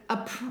like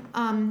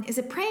is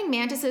it praying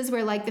mantises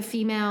where, like, the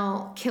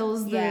female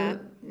kills the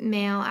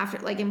male after,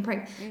 like,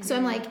 impregnated? So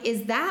I'm like,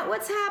 is that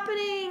what's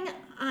happening?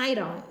 I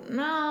don't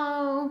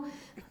know.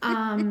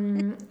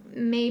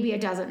 Maybe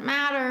it doesn't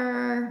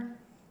matter.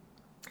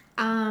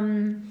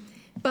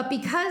 But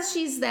because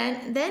she's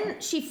then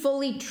she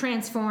fully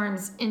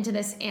transforms into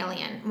this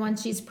alien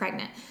once she's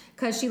pregnant.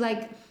 Because she,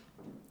 like,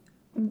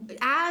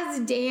 as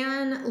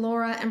Dan,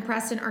 Laura, and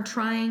Preston are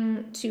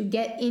trying to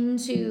get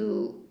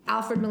into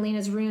Alfred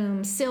Molina's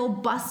room, Syl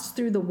busts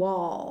through the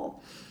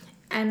wall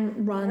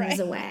and runs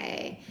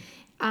away.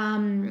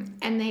 And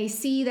they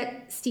see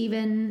that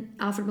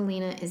Alfred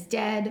Molina, is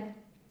dead.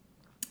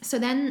 So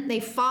then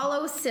they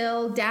follow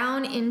Syl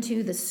down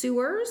into the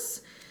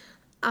sewers.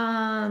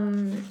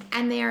 And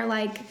they're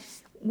like,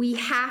 we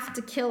have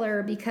to kill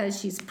her because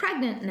she's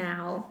pregnant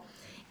now.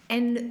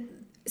 And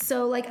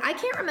so, like, I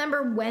can't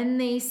remember when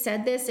they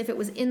said this, if it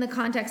was in the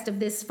context of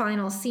this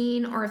final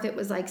scene or if it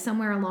was, like,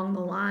 somewhere along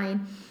the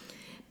line.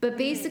 But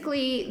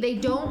basically, they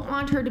don't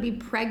want her to be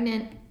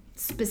pregnant.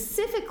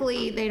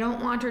 Specifically, they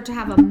don't want her to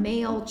have a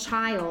male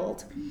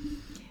child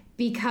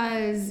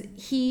because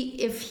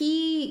if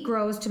he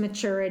grows to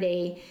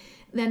maturity,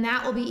 then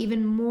that will be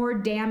even more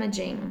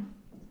damaging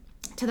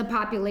to the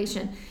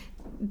population.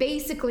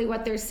 Basically,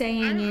 what they're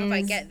saying is... I don't know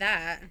if I get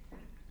that.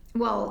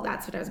 Well,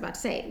 that's what I was about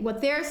to say.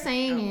 What they're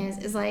saying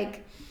is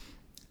like,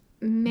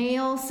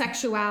 male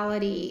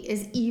sexuality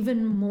is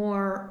even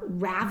more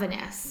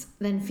ravenous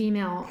than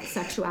female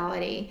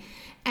sexuality.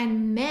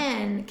 And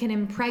men can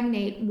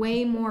impregnate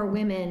way more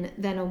women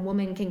than a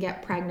woman can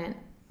get pregnant.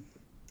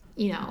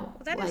 You know,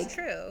 well, that is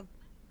true.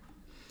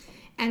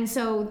 And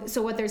so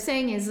what they're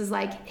saying is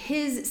like,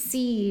 his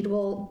seed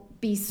will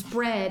be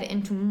spread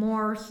into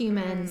more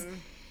humans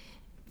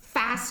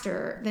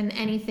faster than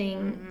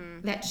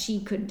anything that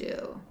she could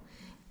do.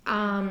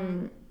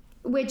 But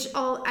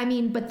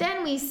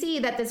then we see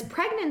that this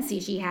pregnancy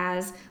she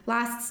has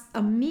lasts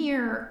a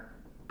mere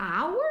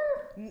hour,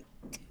 maybe.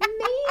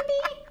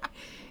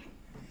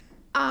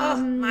 Oh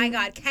my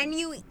God! Can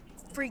you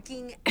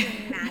freaking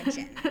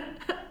imagine?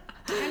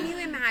 Can you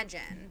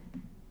imagine?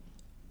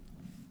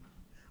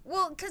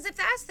 Well, because if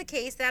that's the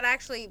case, that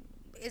actually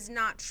is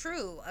not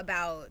true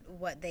about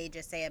what they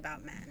just say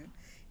about men.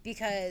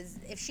 Because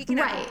if she can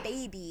have a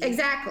baby,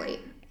 exactly,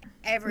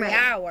 every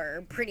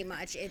hour, pretty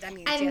much, she has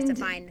to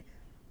find.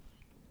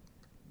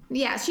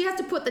 Yeah, she has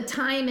to put the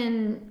time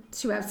in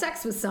to have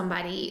sex with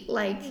somebody,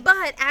 like.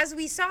 But as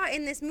we saw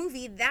in this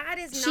movie, that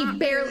is not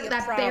really a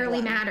problem.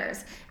 Barely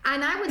matters.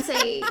 And I would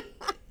say,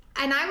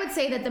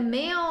 that the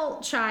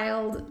male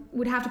child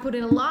would have to put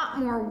in a lot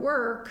more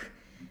work.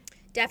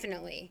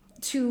 Definitely.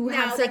 To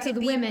have sex with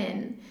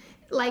women,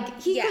 like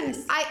he could.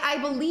 I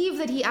believe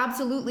that he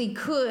absolutely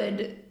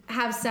could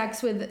have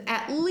sex with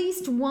at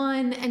least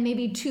one and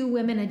maybe two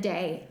women a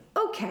day.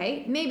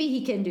 Okay, maybe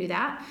he can do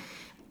that.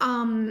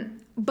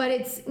 But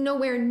it's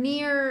nowhere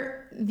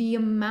near the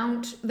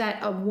amount that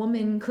a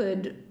woman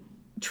could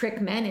trick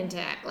men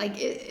into.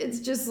 Like, it's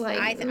just like,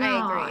 I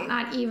agree.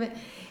 Not even.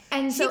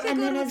 And so, and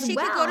then as well, she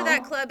could go to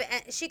that club.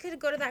 She could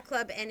go to that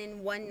club and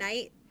in one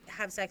night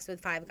have sex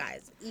with 5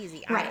 guys.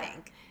 Easy, right. I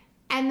think.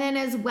 And then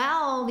as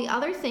well, the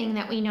other thing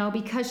that we know,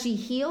 because she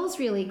heals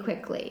really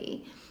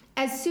quickly,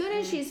 as soon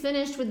as she's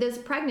finished with this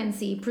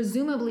pregnancy,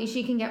 presumably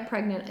she can get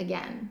pregnant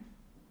again,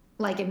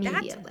 like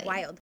immediately. That's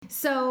wild.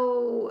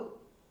 So.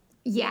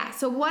 Yeah,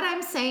 so what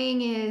I'm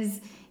saying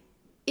is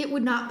it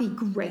would not be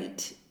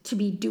great to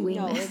be doing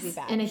this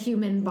in a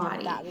human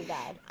body. That would be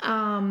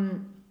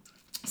bad.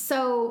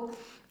 So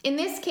in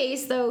this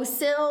case, though,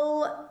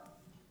 Syl,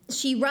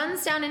 she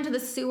runs down into the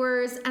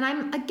sewers, and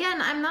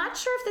I'm not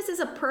sure if this is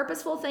a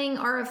purposeful thing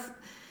or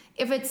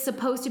if it's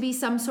supposed to be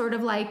some sort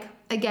of, like,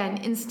 again,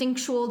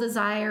 instinctual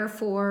desire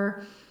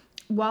for,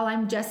 while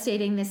I'm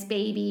gestating this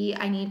baby,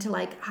 I need to,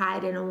 like,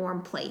 hide in a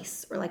warm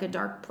place or, like, a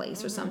dark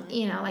place or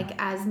something, like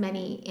as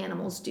many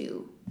animals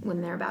do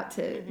when they're about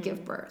to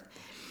give birth.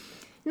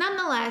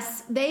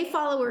 Nonetheless, they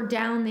follow her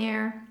down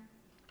there.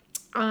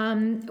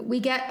 We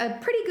get a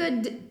pretty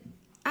good,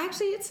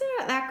 actually, it's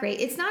not that great.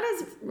 It's not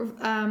as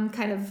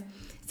kind of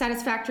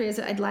satisfactory as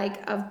I'd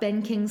like, of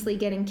Ben Kingsley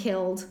getting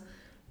killed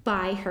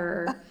by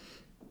her.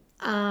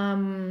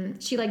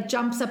 She, like,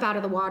 jumps up out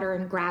of the water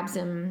and grabs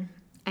him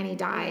and he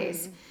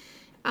dies.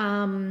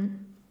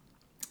 Then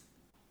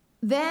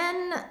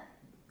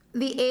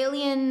the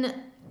alien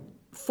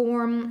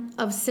form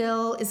of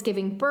Syl is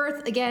giving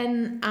birth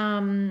again.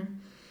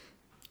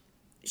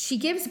 She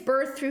gives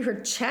birth through her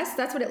chest.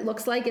 That's what it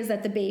looks like, is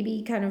that the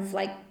baby kind of,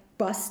 like,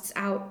 busts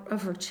out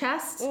of her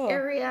chest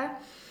area.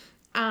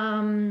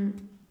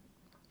 And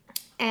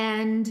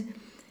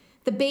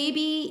The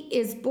baby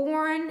is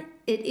born.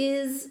 It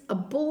is a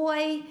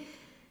boy.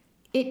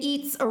 It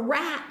eats a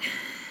rat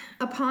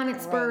upon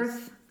its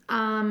birth.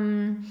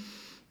 And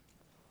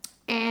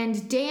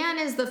Dan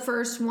is the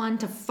first one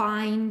to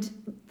find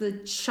the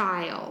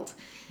child.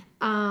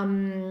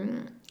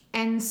 And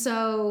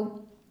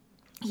so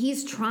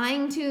he's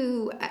trying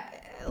to,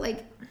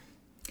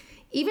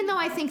 even though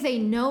I think they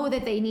know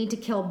that they need to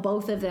kill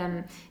both of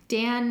them,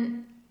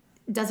 Dan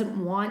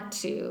doesn't want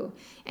to,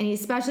 and he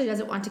especially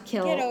doesn't want to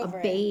kill a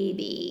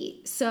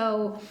baby.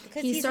 So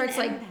he starts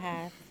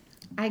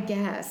I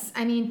guess.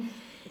 I mean,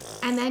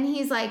 and then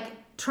he's like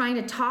trying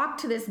to talk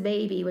to this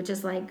baby, which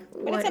is like,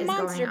 but it's a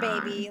monster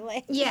baby.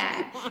 Like,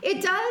 yeah,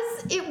 it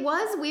does. It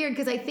was weird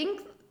because I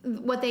think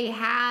what they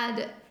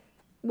had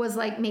was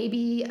like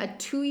maybe a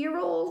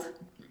 2-year-old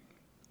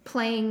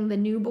playing the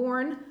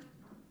newborn,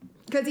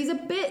 because he's a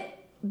bit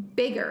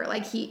bigger, they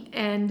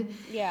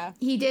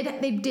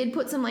did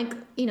put some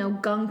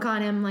gunk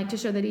on him, like to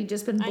show that he'd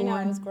just been born. I know,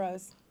 it was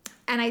gross.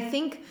 And I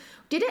think,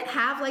 did it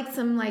have like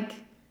some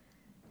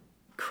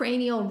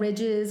cranial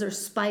ridges or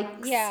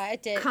spikes? Yeah,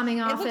 it did.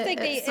 Coming off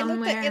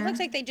somewhere. It looks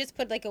like they just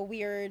put like a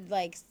weird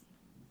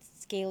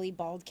scaly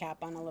bald cap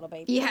on a little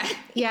baby.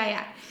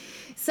 Yeah.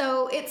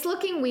 So it's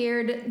looking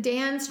weird.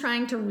 Dan's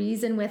trying to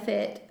reason with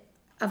it.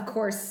 Of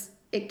course,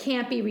 it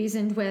can't be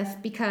reasoned with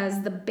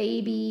because the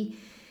baby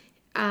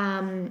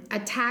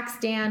attacks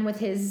Dan with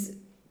his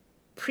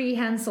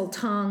prehensile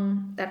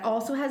tongue that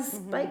also has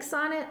spikes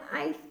on it,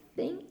 I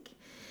think.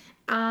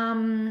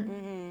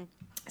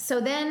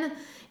 So then,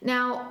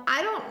 now,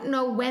 I don't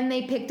know when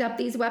they picked up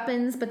these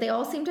weapons, but they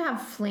all seem to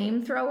have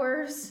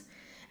flamethrowers.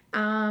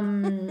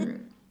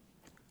 And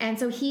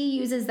so he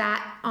uses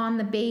that on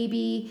the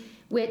baby,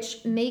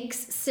 which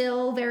makes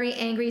Sil very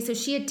angry. So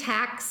she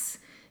attacks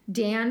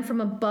Dan from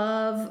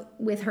above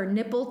with her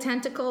nipple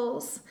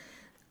tentacles.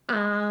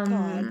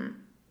 God.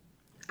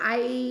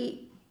 I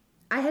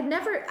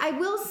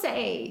will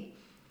say,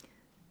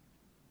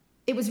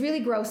 it was really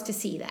gross to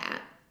see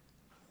that.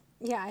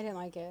 Yeah, I didn't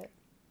like it.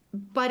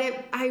 But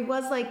I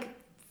was like,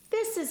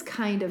 this is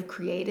kind of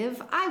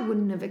creative. I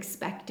wouldn't have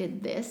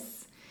expected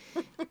this.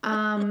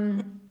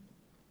 And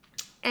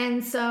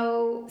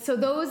so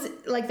those,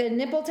 the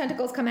nipple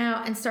tentacles come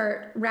out and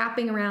start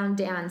wrapping around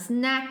Dan's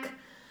neck.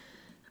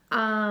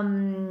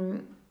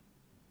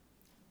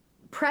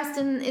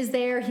 Preston is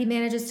there. He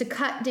manages to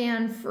cut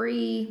Dan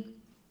free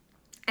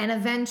and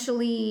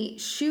eventually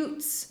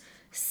shoots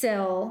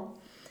Sil.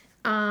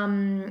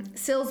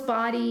 Sil's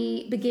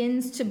body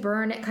begins to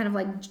burn. It kind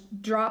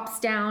of drops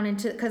down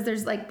into, because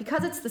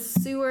it's the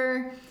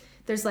sewer,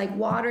 there's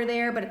water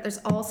there, but there's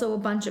also a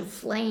bunch of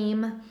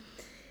flame.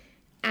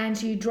 And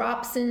she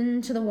drops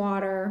into the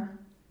water.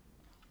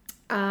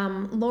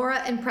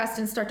 Laura and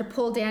Preston start to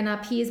pull Dan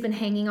up. He has been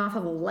hanging off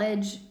of a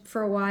ledge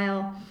for a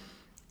while.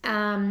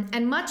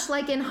 And much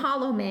like in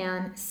Hollow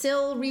Man,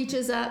 Sil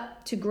reaches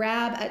up to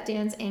grab at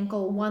Dan's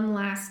ankle one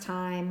last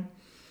time,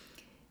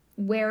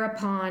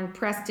 whereupon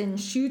Preston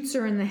shoots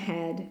her in the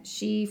head.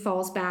 She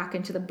falls back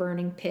into the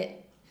burning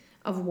pit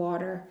of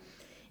water,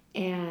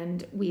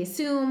 and we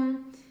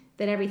assume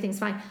that everything's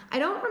fine. I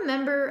don't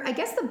remember. I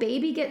guess the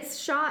baby gets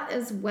shot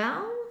as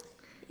well.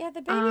 Yeah,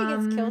 the baby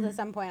gets killed at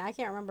some point. I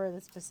can't remember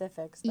the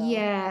specifics, though.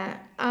 Yeah.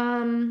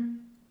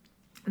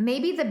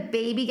 Maybe the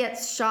baby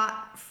gets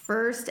shot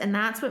first, and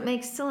that's what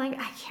makes Sil angry.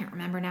 I can't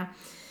remember now.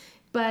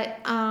 But,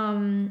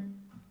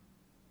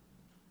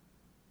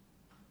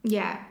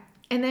 yeah.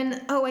 And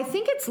then, I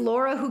think it's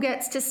Laura who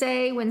gets to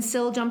say, when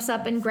Sil jumps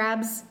up and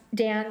grabs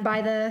Dan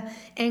by the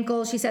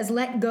ankle, she says,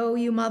 "Let go,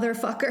 you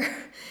motherfucker."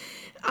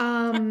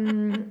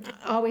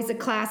 Always a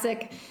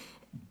classic.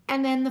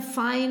 And then the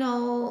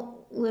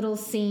final little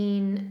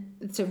scene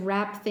to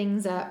wrap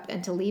things up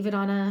and to leave it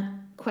on a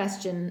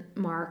question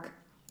mark.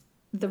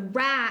 The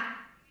rat,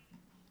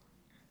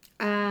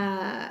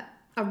 a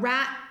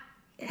rat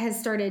has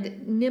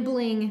started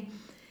nibbling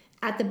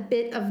at the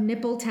bit of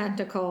nipple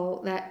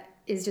tentacle that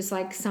is just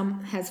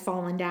some has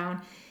fallen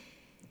down.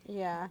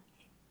 Yeah.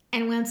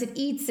 And once it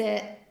eats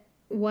it,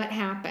 what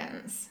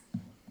happens?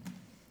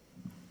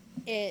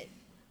 It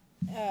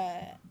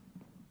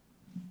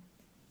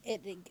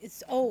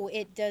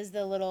does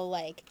the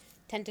little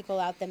tentacle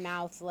out the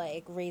mouth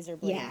razor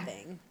blade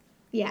thing.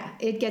 Yeah,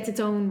 it gets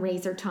its own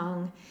razor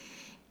tongue.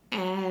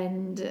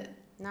 And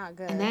not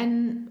good. And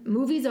then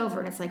movie's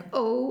over and it's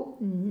oh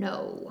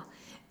no.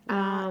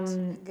 Not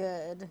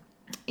good.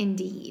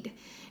 Indeed.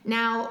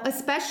 Now,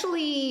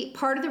 especially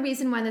part of the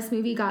reason why this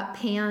movie got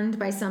panned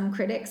by some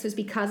critics was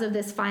because of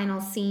this final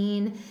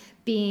scene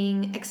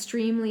being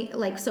extremely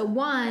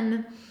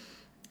one,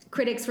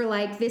 critics were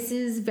this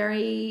is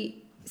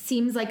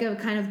seems like a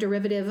kind of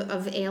derivative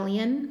of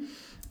Alien.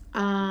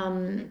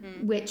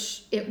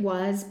 Which it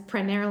was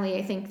primarily.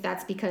 I think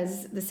that's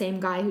because the same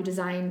guy who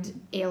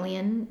designed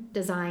Alien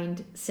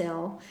designed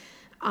Sil.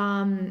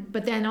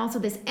 But then also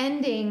this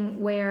ending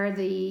where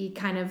the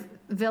kind of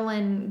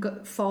villain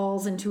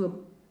falls into a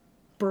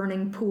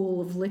burning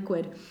pool of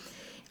liquid.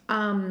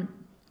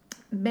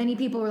 Many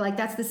people were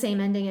that's the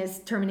same ending as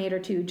Terminator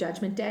 2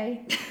 Judgment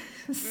Day.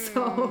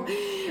 So,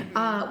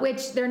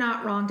 which they're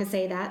not wrong to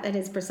say that. That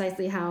is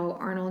precisely how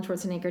Arnold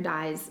Schwarzenegger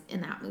dies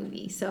in that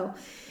movie. So,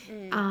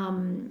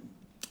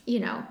 you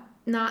know,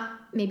 not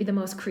maybe the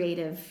most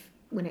creative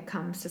when it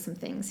comes to some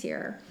things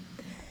here.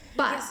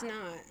 But Guess not.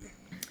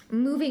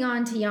 moving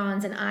on to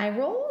yawns and eye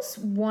rolls.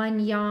 One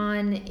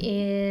yawn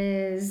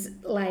is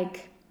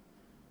like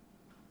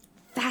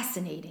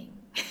fascinating.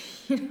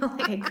 You know,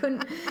 like I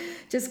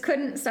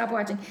couldn't stop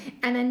watching.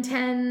 And then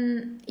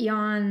 10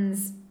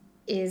 yawns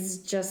is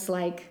just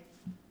like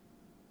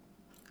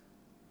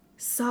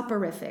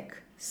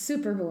soporific,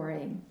 super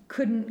boring,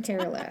 couldn't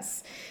care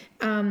less.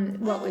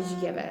 What would you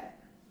give it?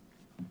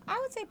 I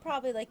would say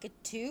probably like a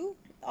 2.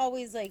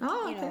 Always like,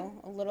 Oh, you know,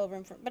 a little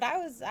room for, but I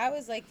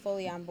was like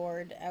fully on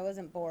board. I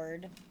wasn't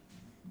bored.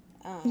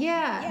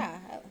 Yeah.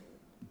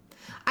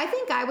 I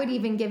think I would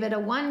even give it a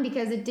 1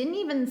 because it didn't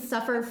even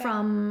suffer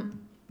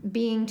from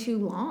being too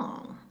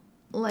long.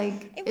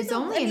 Like, it's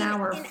only an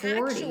hour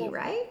 40,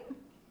 right?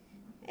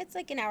 It's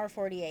like an hour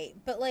 48,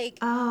 but like.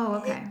 Oh,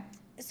 okay.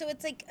 So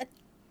it's like a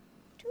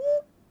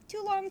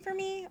too long for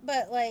me,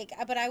 but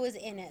I was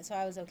in it, so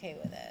I was okay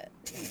with it.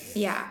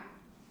 Yeah.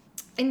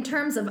 In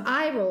terms of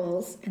eye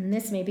rolls, and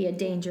this may be a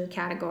danger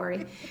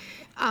category,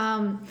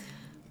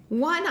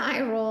 one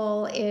eye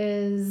roll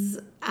is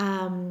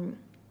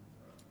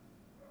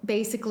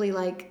basically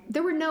like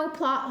there were no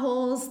plot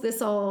holes.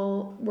 This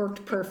all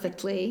worked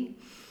perfectly.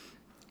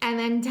 And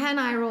then 10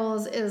 eye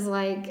rolls is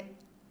like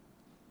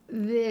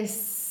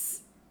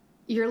this.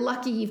 You're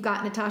lucky you've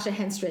got Natasha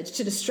Henstridge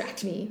to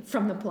distract me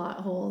from the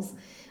plot holes.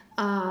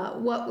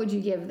 What would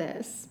you give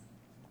this?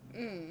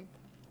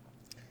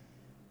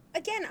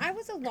 Again, I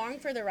was along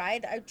for the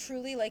ride. I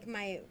truly like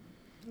my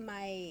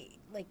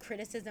like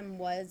criticism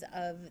was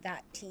of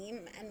that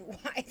team and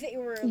why they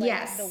were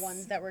like the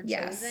ones that were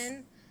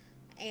chosen,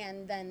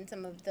 and then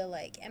some of the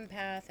like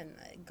empath and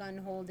the gun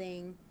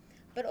holding.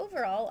 But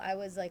overall, I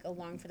was like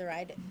along for the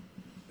ride.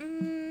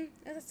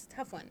 That's a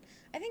tough one.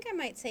 I think I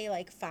might say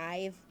like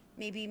 5,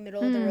 maybe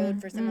middle of the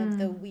road for some of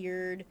the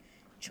weird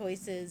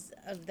choices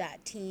of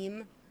that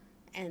team,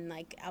 and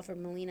like Alfred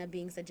Molina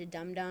being such a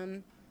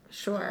dum-dum.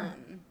 Sure.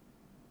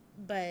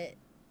 But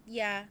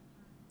yeah,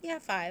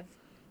 5.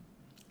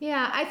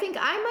 Yeah, I think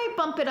I might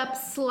bump it up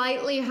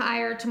slightly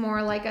higher to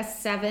more like a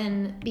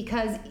 7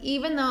 because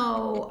even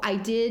though I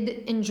did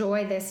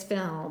enjoy this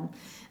film,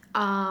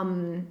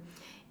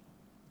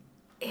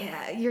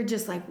 yeah, you're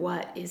just like,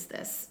 what is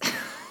this?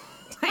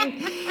 Like,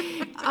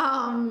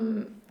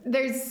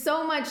 there's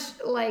so much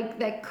like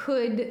that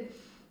could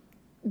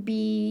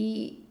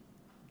be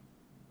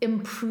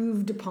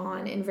improved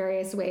upon in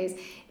various ways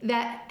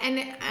that,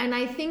 and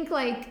I think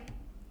like,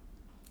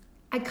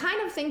 I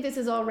kind of think this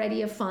is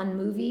already a fun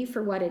movie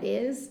for what it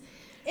is.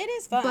 It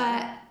is fun.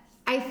 But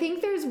I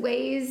think there's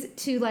ways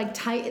to like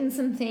tighten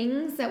some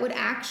things that would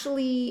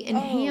actually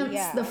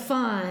enhance the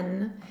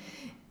fun.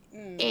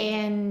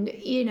 And,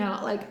 you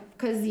know, like,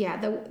 cause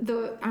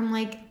I'm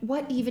like,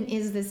 what even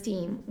is this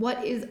team?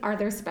 Are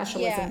there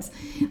specialisms?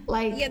 Yeah.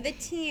 Like, yeah, the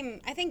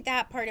team, I think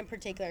that part in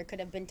particular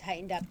could have been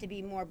tightened up to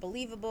be more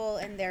believable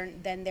and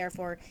then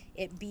therefore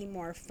it be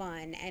more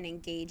fun and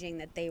engaging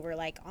that they were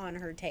like on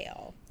her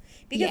tail.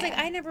 Because, like,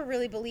 I never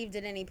really believed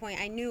at any point.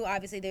 I knew,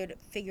 obviously, they would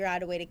figure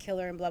out a way to kill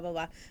her and blah, blah,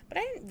 blah. But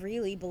I didn't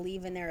really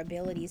believe in their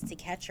abilities to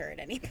catch her at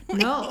any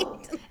point. No.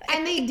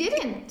 And they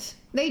didn't.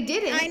 They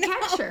didn't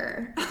catch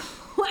her.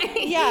 Like,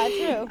 yeah,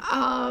 true.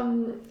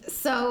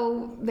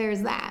 So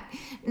there's that.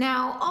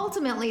 Now,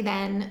 ultimately,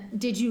 then,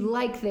 did you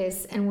like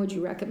this and would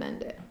you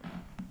recommend it?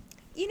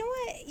 You know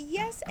what?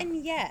 Yes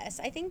and yes.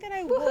 I think that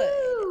I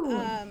Woo-hoo!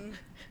 would.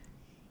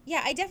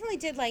 Yeah, I definitely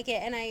did like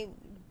it, and I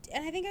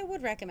think I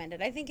would recommend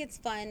it. I think it's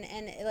fun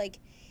and like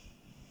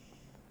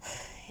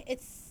I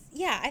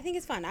think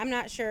it's fun. I'm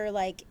not sure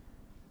like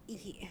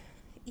I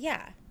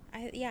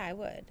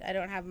would. I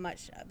don't have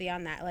much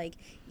beyond that. Like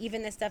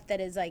even the stuff that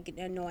is like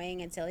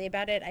annoying and silly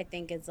about it, I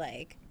think is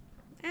like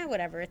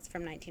whatever. It's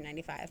from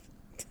 1995.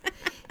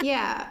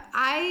 Yeah,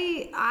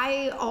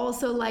 I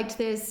also liked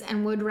this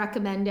and would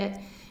recommend it.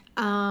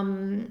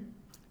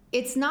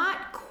 It's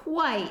not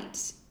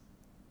quite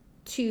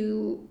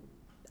to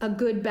a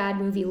good bad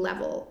movie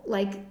level.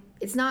 Like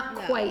it's not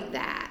quite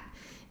that.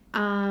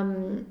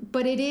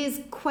 But it is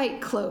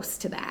quite close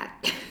to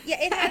that. Yeah,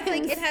 it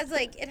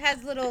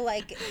has little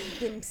like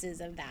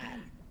glimpses of that.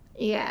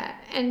 Yeah.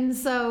 And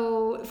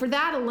so for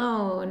that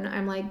alone,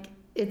 I'm like,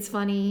 it's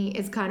funny,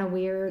 it's kind of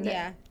weird.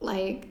 Yeah.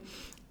 Like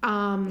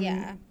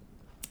yeah.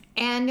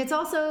 And it's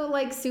also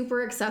like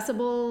super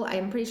accessible.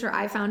 I'm pretty sure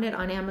I found it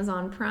on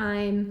Amazon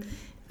Prime.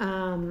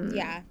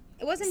 Yeah.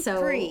 It wasn't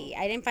free.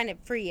 I didn't find it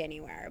free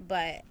anywhere,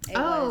 but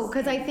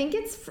because I think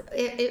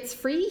it's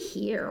free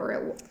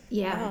here.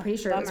 I'm pretty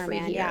sure it's free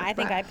here. Yeah, I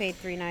think I paid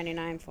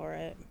 $3.99 for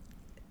it.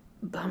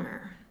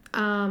 Bummer.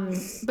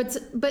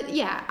 But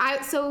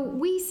yeah, so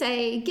we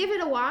say give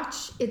it a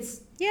watch.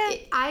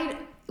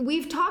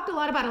 We've talked a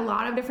lot about a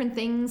lot of different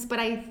things, but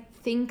I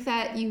think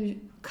that you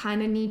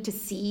kind of need to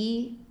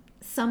see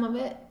some of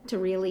it to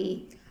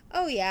really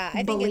I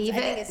think believe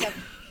it. it's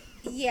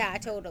Yeah,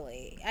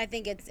 totally. I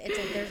think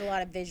there's a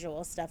lot of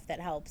visual stuff that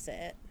helps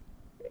it.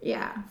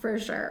 Yeah, for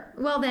sure.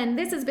 Well, then,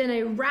 this has been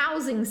a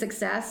rousing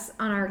success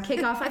on our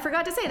kickoff. I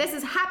forgot to say, this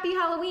is Happy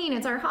Halloween.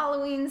 It's our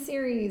Halloween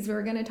series.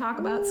 We're going to talk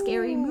about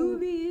scary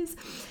movies.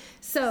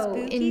 So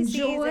Spooky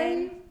enjoy.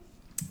 season.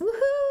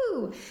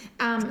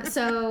 Woohoo!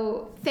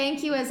 So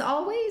thank you as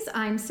always.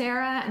 I'm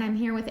Sarah, and I'm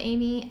here with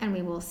Amy, and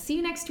we will see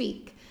you next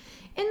week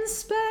in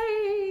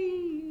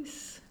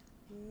space.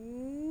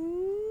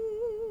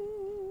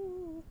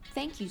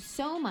 Thank you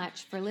so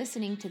much for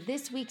listening to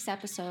this week's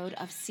episode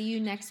of See You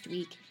Next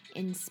Week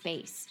in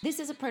Space. This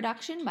is a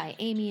production by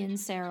Amy and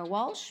Sarah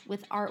Walsh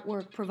with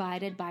artwork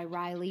provided by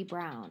Riley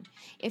Brown.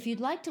 If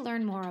you'd like to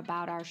learn more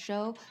about our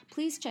show,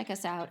 please check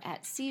us out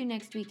at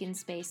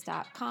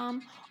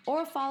seeyounextweekinspace.com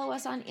or follow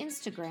us on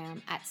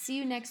Instagram at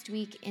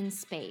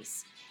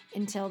seeyounextweekinspace.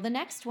 Until the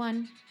next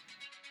one.